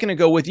said a second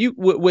ago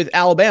with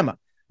Alabama.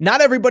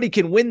 Not everybody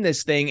can win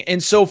this thing.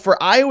 And so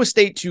for Iowa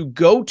State to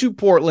go to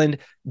Portland,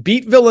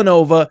 beat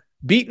Villanova,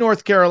 beat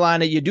North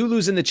Carolina, you do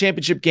lose in the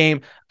championship game,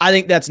 I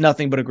think that's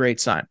nothing but a great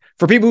sign.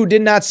 For people who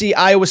did not see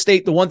Iowa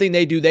State, the one thing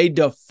they do, they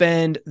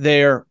defend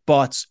their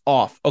butts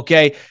off,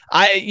 okay?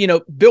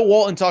 Bill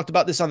Walton talked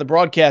about this on the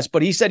broadcast,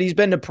 but he said he's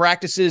been to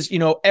practices,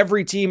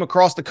 every team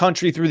across the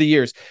country through the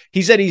years.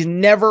 He said he's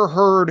never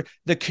heard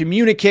the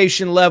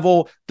communication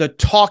level, the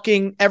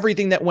talking,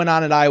 everything that went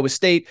on at Iowa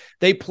State.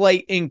 They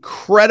play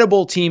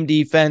incredible team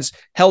defense,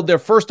 held their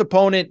first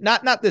opponent,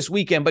 not this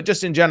weekend, but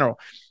just in general,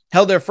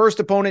 held their first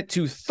opponent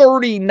to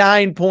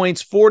 39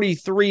 points,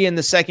 43 in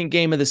the second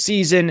game of the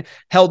season,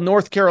 held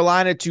North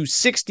Carolina to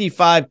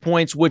 65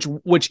 points,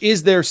 which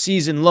is their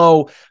season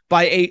low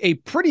by a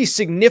pretty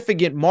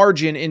significant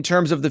margin in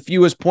terms of the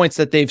fewest points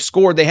that they've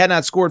scored. They had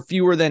not scored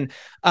fewer than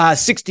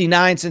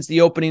 69 since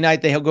the opening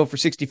night. They'll go for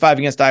 65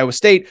 against Iowa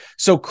State.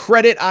 So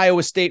credit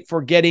Iowa State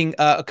for getting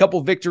a couple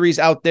victories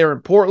out there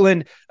in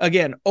Portland.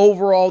 Again,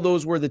 overall,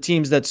 those were the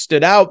teams that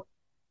stood out.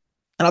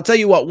 And I'll tell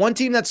you what, one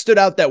team that stood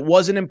out that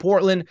wasn't in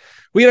Portland,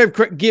 we got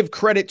to give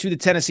credit to the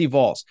Tennessee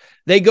Vols.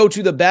 They go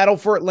to the battle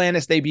for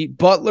Atlantis. They beat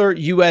Butler,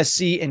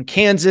 USC, and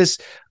Kansas.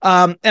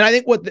 And I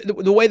think what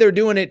the way they're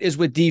doing it is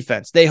with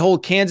defense. They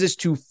hold Kansas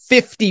to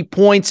 50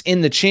 points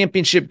in the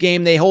championship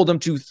game. They hold them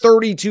to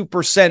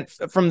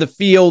 32% from the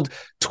field,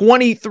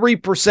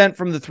 23%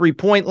 from the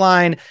three-point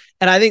line.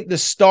 And I think the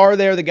star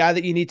there, the guy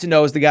that you need to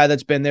know, is the guy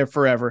that's been there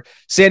forever.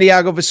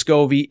 Santiago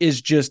Vescovi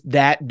is just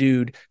that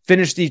dude.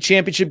 Finished the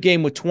championship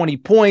game with 20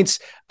 points.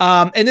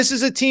 And this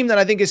is a team that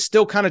I think is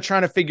still kind of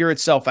trying to figure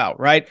itself out,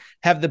 right?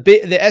 Have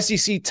the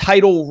SEC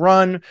title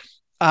run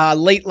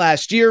late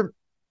last year.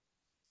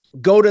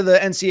 Go to the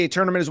NCAA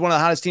tournament as one of the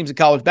hottest teams in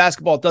college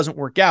basketball. It doesn't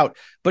work out,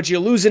 but you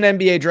lose an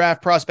NBA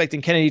draft prospect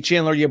in Kennedy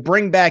Chandler. You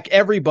bring back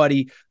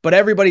everybody, but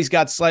everybody's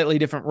got slightly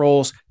different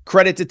roles.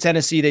 Credit to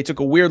Tennessee. They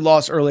took a weird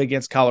loss early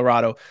against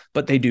Colorado,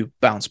 but they do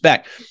bounce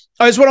back.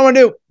 All right, that's what I want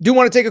to do. Do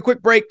want to take a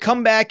quick break,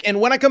 come back,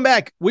 and when I come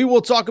back, we will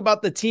talk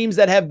about the teams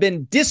that have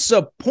been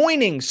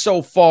disappointing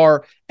so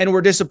far and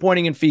were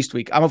disappointing in Feast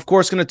Week. I'm, of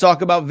course, going to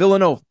talk about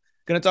Villanova,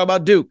 going to talk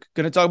about Duke,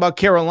 going to talk about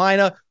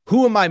Carolina.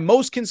 Who am I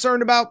most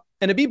concerned about?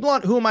 And to be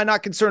blunt, who am I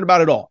not concerned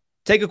about at all?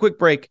 Take a quick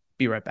break.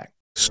 Be right back.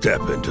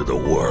 Step into the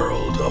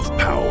world of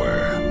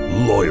power,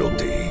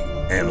 loyalty,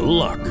 and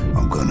luck.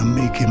 I'm going to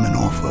make him an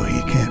offer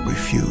he can't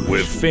refuse.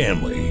 With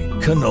family,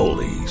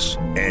 cannolis,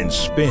 and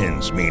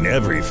spins mean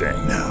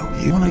everything. Now,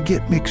 you want to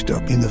get mixed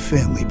up in the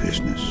family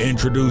business.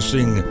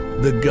 Introducing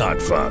The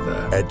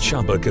Godfather at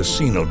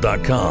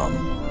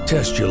ChumbaCasino.com.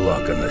 Test your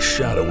luck in the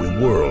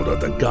shadowy world of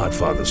The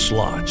Godfather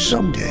slot.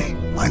 Someday,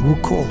 I will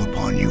call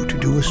upon you to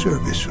do a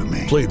service for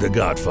me. Play The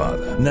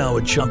Godfather, now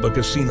at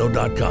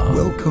ChumbaCasino.com.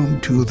 Welcome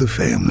to the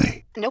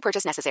family. No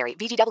purchase necessary.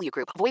 VGW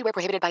Group. Void where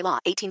prohibited by law.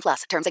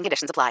 18+. Terms and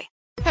conditions apply.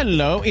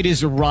 Hello, it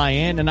is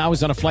Ryan, and I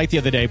was on a flight the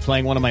other day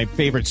playing one of my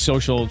favorite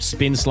social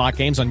spin slot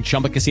games on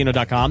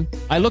ChumbaCasino.com.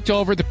 I looked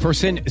over at the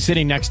person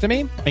sitting next to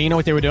me, and you know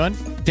what they were doing?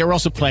 They were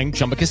also playing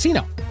Chumba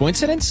Casino.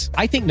 Coincidence?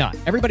 I think not.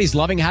 Everybody's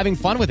loving having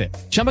fun with it.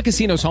 Chumba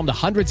Casino is home to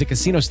hundreds of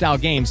casino-style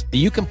games that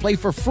you can play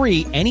for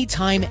free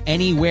anytime,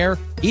 anywhere,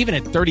 even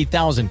at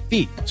 30,000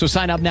 feet. So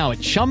sign up now at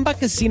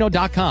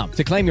ChumbaCasino.com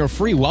to claim your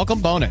free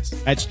welcome bonus.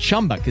 That's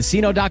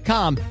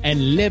ChumbaCasino.com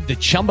and live the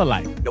Chumba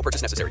life. No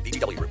purchase necessary.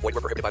 VGW. Void where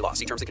prohibited by law.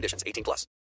 See terms and conditions. 18+.